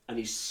and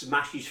he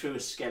smashes through a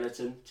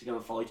skeleton to go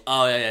and fight.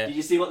 Oh, yeah. Did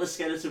you see what the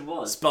skeleton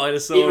was?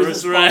 Spinosaurus It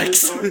was a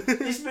Rex. Spinosaurus.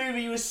 This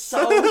movie was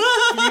so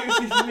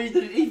beautiful to me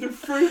that it even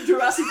threw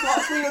Jurassic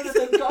Park 3 under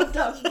the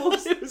goddamn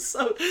bus.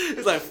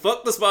 It's like,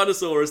 fuck the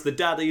Spinosaurus, the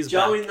daddy's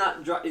Joe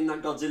back. in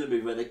that Godzilla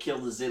movie where they kill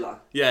the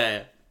Zilla,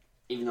 Yeah.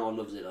 even though I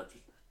love Zilla.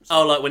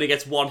 Oh, like when he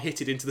gets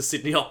one-hitted into the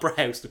Sydney Opera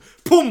House.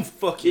 Boom!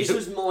 Fuck you. This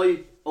was my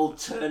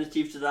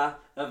alternative to that,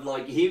 of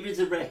like, here is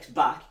a Rex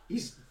back,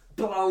 he's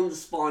blown the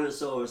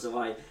Spinosaurus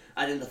away,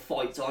 and then the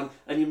fight's on,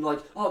 and you're like,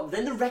 oh,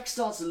 then the Rex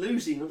starts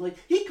losing. I'm like,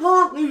 he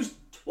can't lose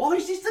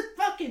twice, he's the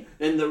fucking...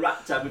 Then the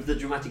Raptor with the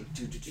dramatic...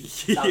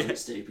 That was a bit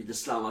stupid, the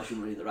slow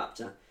motion running the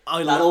Raptor.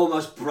 That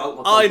almost broke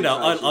my I know,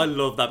 concentration. I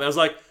love that. But I was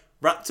like,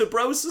 Raptor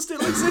Bros are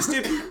still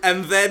existing.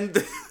 And then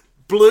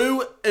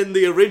Blue and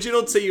the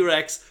original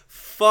T-Rex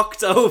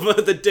fucked over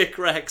the Dick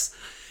Rex.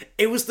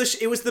 It was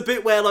the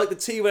bit where like the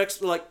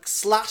T-Rex like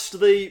slashed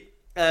the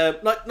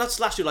not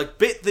slashed it, like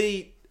bit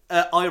the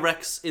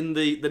I-Rex in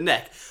the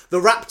neck. The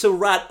Raptor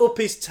ran up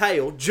his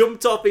tail,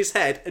 jumped off his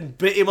head, and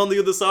bit him on the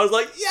other side. I was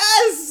like,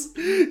 yes!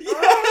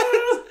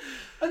 Yes!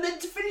 And then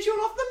to finish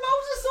all off, the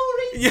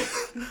Mosasaur.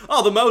 Yeah.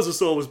 Oh, the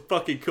Mosasaur was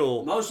fucking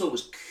cool. Mosasaur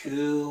was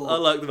cool. I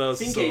like the I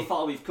think how Mosasaur.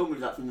 far we've come with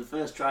that from the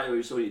first trailer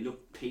we saw it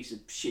looked piece of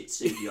shit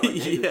CGI.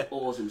 It Yeah. was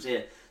awesome. So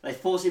yeah, they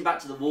force him back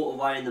to the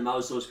waterway and the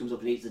Mosasaurus comes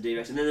up and eats the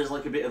D-Rex, and then there's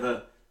like a bit of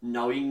a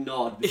knowing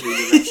nod between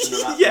the Rex and the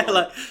Raptor. Yeah,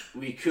 like,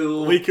 we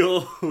cool. we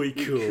cool.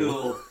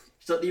 Cool.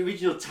 It's like the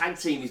original tag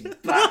team is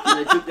back and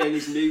they took down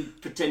this new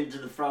pretender to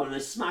the throne and they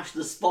smashed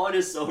the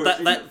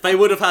Spinosaurus. They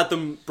would have had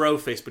them bro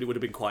fist, but it would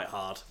have been quite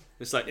hard.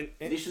 It's like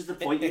This was the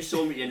point you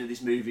saw me at the end of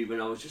this movie when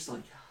I was just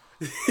like,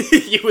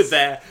 you were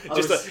there.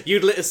 Just was- like,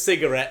 you'd lit a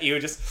cigarette. You were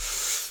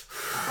just.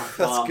 oh,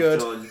 That's I'm good.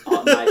 done.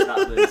 Oh, mate,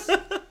 that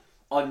was...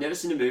 I've never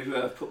seen a movie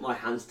where I've put my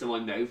hands to my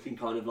mouth and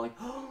kind of like,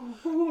 oh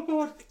my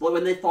god. Like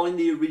when they find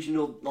the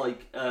original,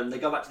 like, they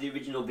go back to the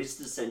original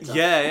visitor centre.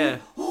 Yeah.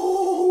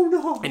 Oh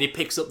no. And he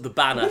picks up the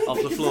banner He off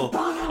the picks floor. the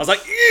banner. I was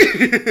like,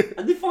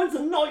 And they find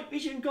the night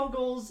vision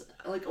goggles.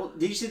 Like, oh,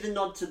 did you see the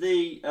nod to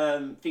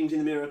the things in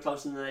the mirror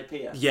closer than they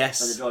appear? Yes.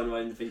 When they're driving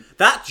away in the thing.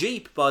 that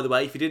Jeep, by the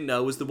way, if you didn't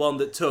know, was the one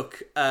that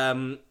took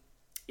Ian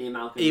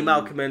Malcolm. E.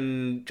 Malcolm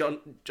and John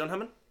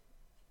Hammond.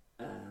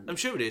 I'm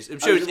sure it is. I'm Oh,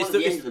 sure it's the one at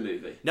the end of the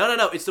movie.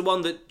 No. It's the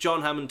one that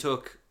John Hammond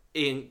took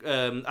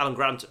Alan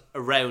Grant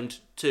around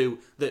to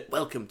the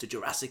Welcome to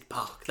Jurassic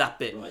Park. That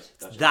bit. Right,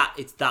 gotcha.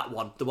 It's that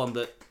one. The one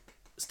that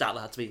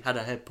Statler had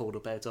her head pulled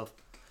up out of.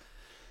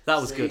 That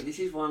was See, good. This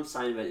is what I'm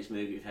saying about this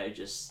movie, how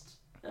just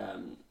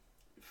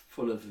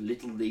full of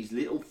these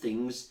little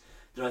things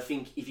that I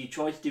think if you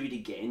try to do it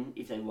again,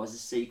 if there was a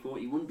sequel,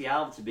 it wouldn't be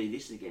able to be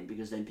this again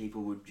because then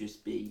people would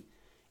just be,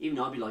 even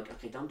I'd be like,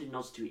 okay, don't do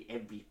nods to it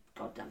every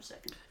goddamn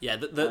second. Yeah,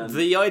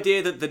 the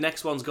idea that the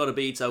next one's got to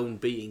be its own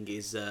being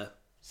is...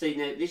 See,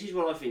 now, this is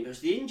what I think, because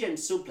the InGen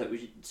subplot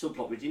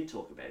we didn't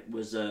talk about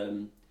was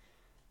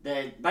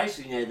they're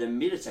basically now they're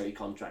military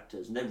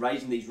contractors, and they're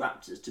raising these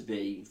raptors to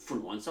be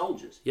frontline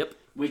soldiers. Yep.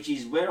 Which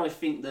is where I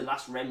think the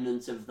last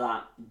remnants of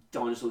that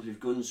Dinosaurs with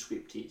Guns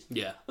script is.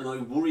 Yeah. And I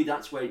worry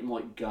that's where it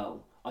might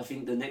go. I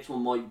think the next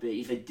one might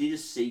be, if they did a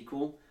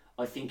sequel,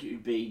 I think it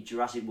would be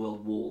Jurassic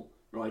World War,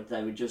 right?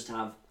 They would just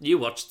have... You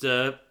watched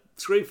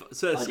Screen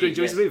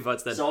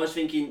Fights then. So I was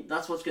thinking,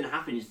 that's what's going to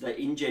happen, is that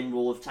in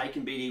general, have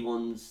taken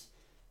BD1's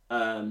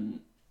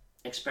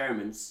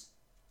experiments,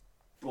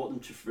 brought them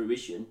to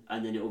fruition,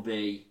 and then it'll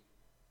be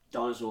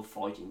dinosaur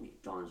fighting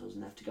dinosaurs,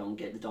 and they have to go and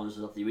get the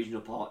dinosaurs off the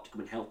original part to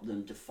come and help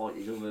them to fight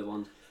these other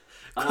ones.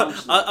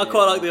 I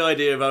quite like the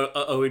idea of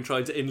Owen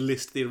trying to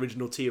enlist the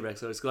original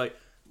T-Rex. So it's like,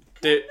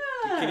 dude,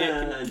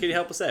 can you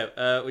help us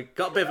out? We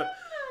got a bit of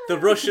the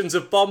Russians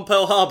have bombed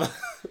Pearl Harbor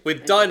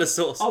with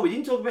dinosaurs. Oh, we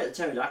didn't talk about the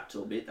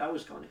pterodactyl bit. That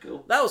was kind of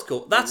cool. That was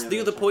cool. That's the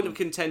other point of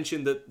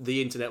contention that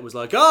the internet was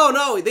like, oh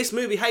no, this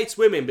movie hates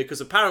women because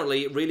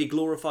apparently it really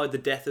glorified the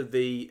death of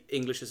the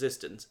English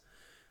assistant.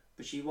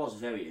 But she was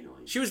very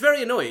annoying. She was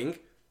very annoying,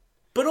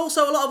 but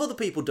also a lot of other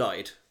people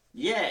died.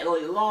 Yeah,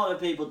 like a lot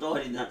of people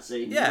died in that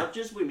scene. Yeah. Not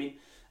just women.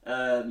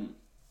 And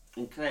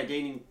Claire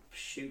Deaning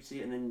shoots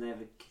it and then they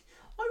have a...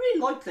 I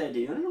really like Claire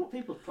Deaning. I don't know what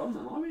people's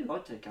problem is. I really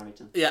liked her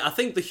character. Yeah, I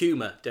think the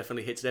humour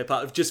definitely hits their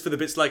part of just for the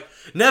bits like,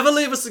 never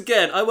leave us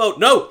again. I won't.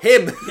 No,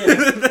 him.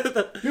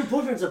 Yeah. Your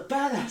boyfriend's a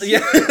badass.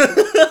 Yeah.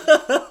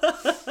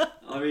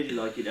 I really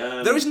like it.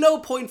 There is no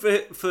point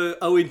for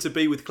Owen to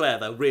be with Claire,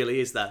 though,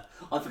 really, is there?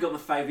 I forgot my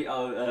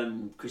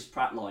favourite Chris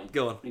Pratt line.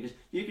 Go on. He goes,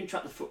 you can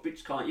track the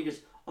footprints, can't you? He goes,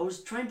 I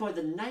was trained by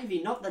the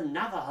Navy, not the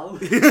Navajo.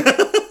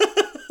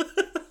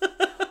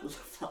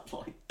 That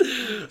line.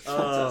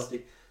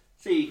 Fantastic.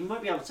 See, you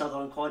might be able to tell that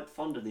I'm quite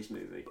fond of this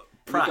movie.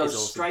 Pratt it is goes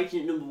awesome. straight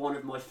in at number one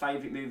of my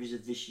favourite movies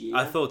of this year.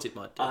 I thought it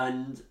might do.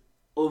 And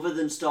other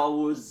than Star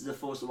Wars The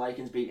Force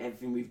Awakens being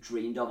everything we've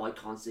dreamed of, I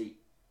can't see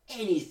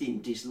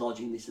anything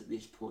dislodging this at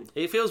this point.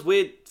 It feels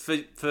weird for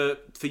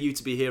you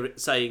to be here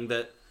saying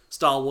that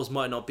Star Wars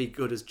might not be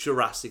good as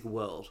Jurassic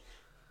World,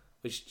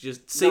 which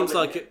just seems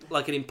like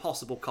an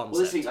impossible concept.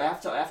 Well, listen, I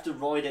have to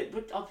ride it,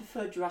 but I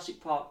prefer Jurassic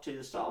Park to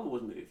the Star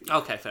Wars movie.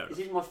 Okay, fair enough.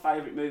 This is my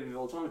favourite movie of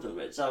all time. I'm talking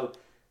about. So,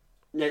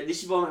 now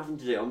this is what I'm having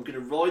to do. I'm going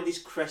to ride this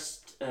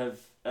crest of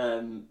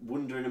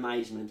wonder and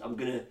amazement.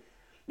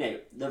 Now,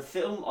 the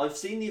film, I've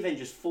seen The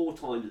Avengers 4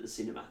 times at the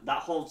cinema. That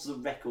holds the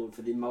record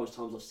for the most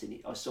times I've seen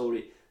it. I saw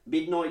it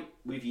midnight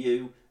with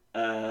you,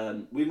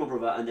 with my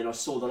brother, and then I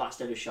saw the last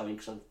ever showing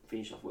because I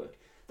finished off work.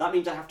 That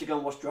means I have to go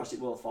and watch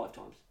Jurassic World 5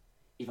 times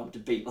if I'm to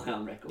beat my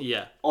own record.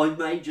 Yeah. I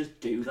may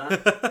just do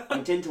that. I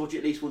intend to watch it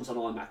at least once on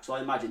IMAX, so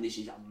I imagine this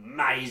is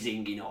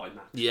amazing in IMAX.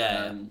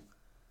 Yeah.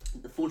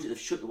 Unfortunately, they've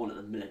shut the one at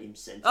the Millennium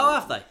Centre. Oh,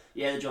 have they?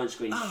 Yeah, the giant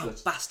screen is Oh,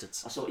 shut.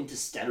 bastards. I saw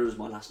Interstellar as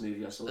my last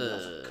movie I saw.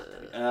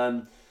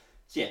 So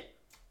yeah,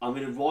 I'm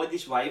going to ride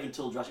this wave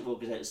until Jurassic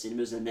World goes out of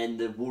cinemas, and then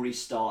the worry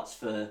starts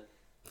for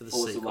the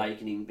Force sequel.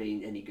 Awakening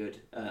being any good.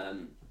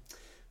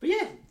 But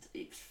yeah,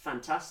 it's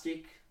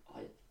fantastic.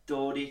 I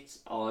adored it.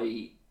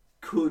 I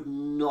could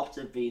not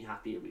have been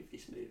happier with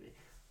this movie.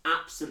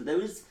 Absolutely.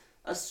 There was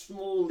a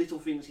small little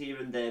things here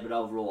and there, but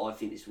overall I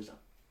think this was a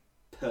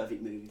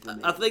perfect movie for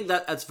me. I think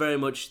that's very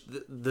much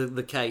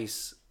the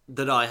case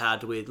that I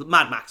had with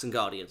Mad Max and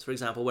Guardians, for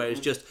example, where it's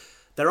just,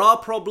 there are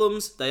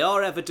problems, they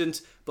are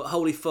evident, but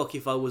holy fuck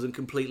if I wasn't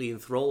completely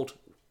enthralled.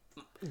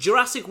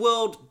 Jurassic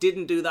World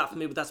didn't do that for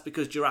me, but that's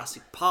because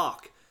Jurassic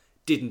Park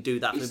didn't do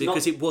that for me,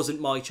 because it wasn't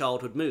my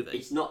childhood movie.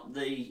 It's not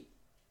the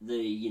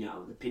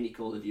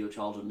pinnacle of your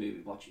childhood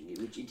movie watching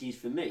it, which it is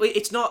for me.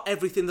 It's not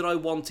everything that I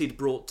wanted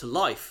brought to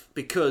life,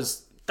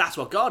 because that's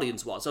what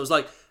Guardians was. I was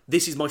like,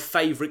 this is my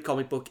favourite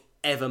comic book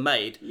ever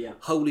made. Yeah.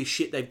 Holy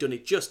shit, they've done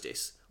it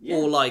justice. Yeah.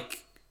 Or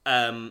like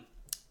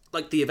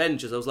the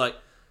Avengers, I was like,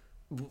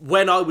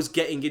 when I was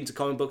getting into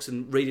comic books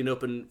and reading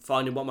up and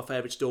finding what my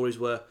favourite stories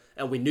were,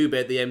 and we knew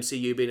about the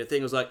MCU being a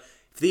thing, I was like,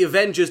 if the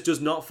Avengers does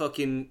not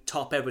fucking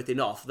top everything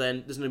off,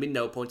 then there's going to be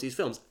no point to these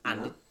films.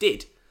 And it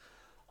did.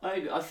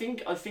 I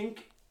think,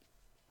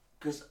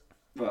 because,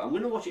 I'm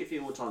going to watch it a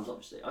few more times,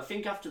 obviously. I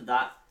think after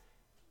that,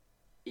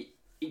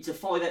 it's a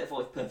 5 out of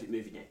 5 perfect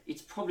movie now.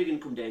 It's probably going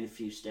to come down a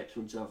few steps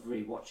once I've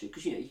rewatched it,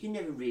 because, you can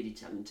never really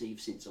tell until you've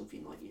seen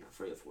something like,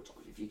 3 or 4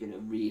 times, if you're going to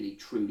really,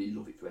 truly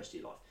love it for the rest of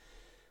your life.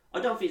 I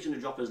don't think it's going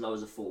to drop as low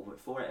as a 4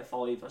 out of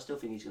 5. I still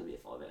think it's going to be a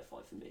 5 out of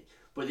 5 for me.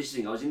 But this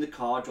thing, I was in the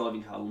car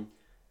driving home,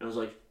 and I was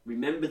like,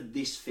 remember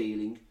this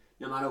feeling,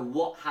 no matter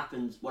what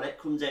happens, what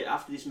comes out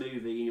after this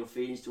movie, and your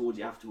feelings towards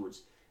it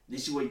afterwards,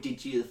 this is what it did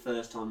to you the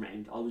first time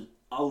round. I was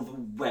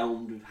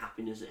overwhelmed with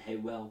happiness at how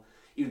well.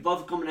 It was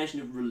both a combination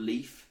of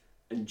relief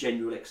and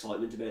general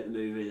excitement about the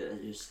movie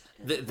that just...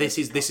 This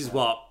is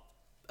what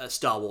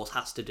Star Wars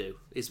has to do.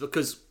 Is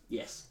because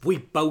yes, we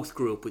both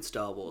grew up with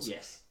Star Wars.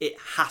 Yes. It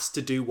has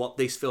to do what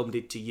this film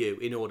did to you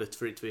in order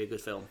for it to be a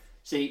good film.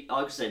 See,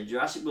 like I said,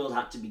 Jurassic World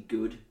had to be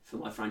good for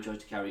my franchise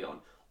to carry on.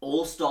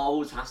 All Star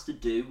Wars has to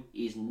do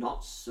is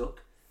not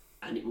suck,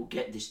 and it will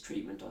get this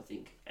treatment, I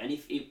think. And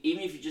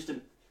even if you're just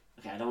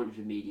I don't want it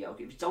to be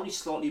mediocre. If it's only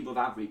slightly above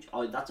average,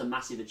 that's a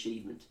massive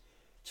achievement.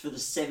 For the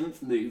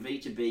 7th movie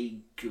to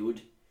be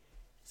good,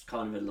 it's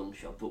kind of a long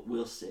shot, but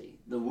we'll see.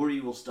 The worry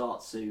will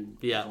start soon.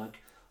 Yeah.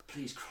 Like,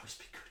 please, Christ,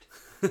 be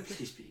good.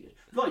 Please be good.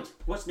 Right,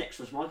 what's next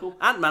for us, Michael?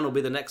 Ant-Man will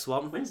be the next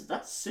one. When's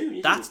that? Soon,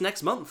 isn't That's it?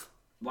 next month.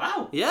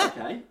 Wow. Yeah.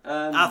 Okay.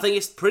 I think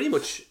it's pretty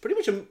much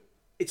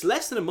it's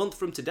less than a month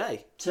from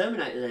today.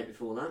 Terminator there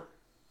before that.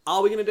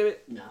 Are we going to do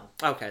it? No.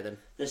 Okay, then.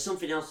 There's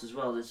something else as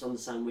well that's on the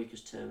same week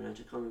as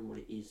Terminator. I can't remember what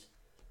it is.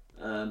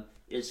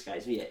 It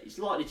escapes me. Yeah, it's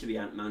likely to be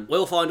Ant-Man.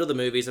 We'll find other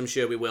movies, I'm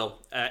sure we will.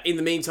 In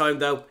the meantime,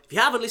 though, if you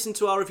haven't listened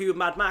to our review of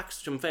Mad Max,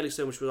 which I'm fairly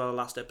certain was our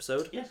last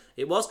episode, Yes.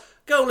 it was,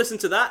 go and listen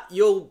to that.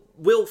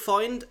 Will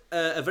find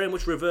a very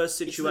much reverse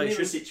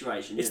situation. It's the mirror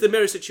situation. It's the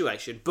mirror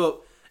situation,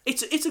 but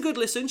it's a good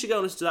listen. You should go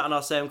and listen to that on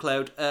our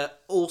SoundCloud.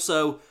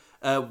 Also,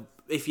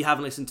 if you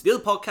haven't listened to the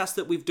other podcast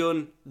that we've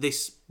done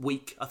this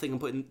week, I think I'm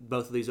putting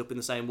both of these up in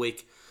the same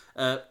week.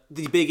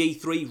 The Big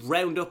E3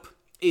 Roundup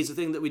is the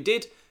thing that we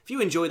did. If you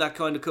enjoy that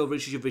kind of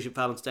coverage, you should visit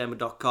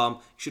foulentertainment.com. You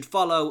should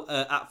follow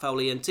at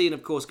FoulENT, and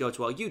of course go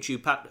to our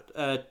YouTube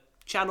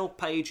channel,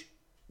 page,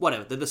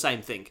 whatever. They're the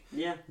same thing.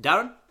 Yeah.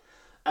 Darren?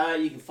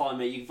 You can find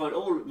me. You can find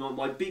all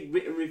my big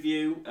written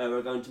review.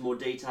 We're going into more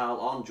detail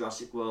on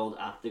Jurassic World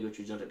at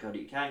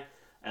thegoodreads.co.uk.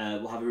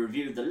 We'll have a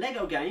review of the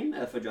Lego game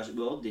for Jurassic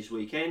World this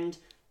weekend.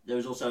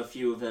 There's also a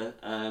few other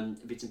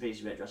bits and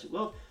pieces about Jurassic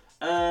World.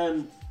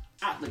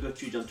 At the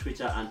Goodreads on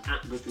Twitter and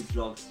at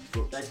GoodreadsBlog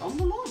for updates on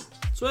the line.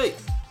 Sweet.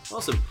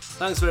 Awesome.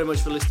 Thanks very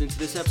much for listening to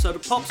this episode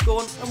of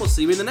Popscorn, and we'll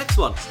see you in the next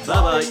one.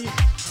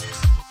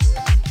 Bye-bye.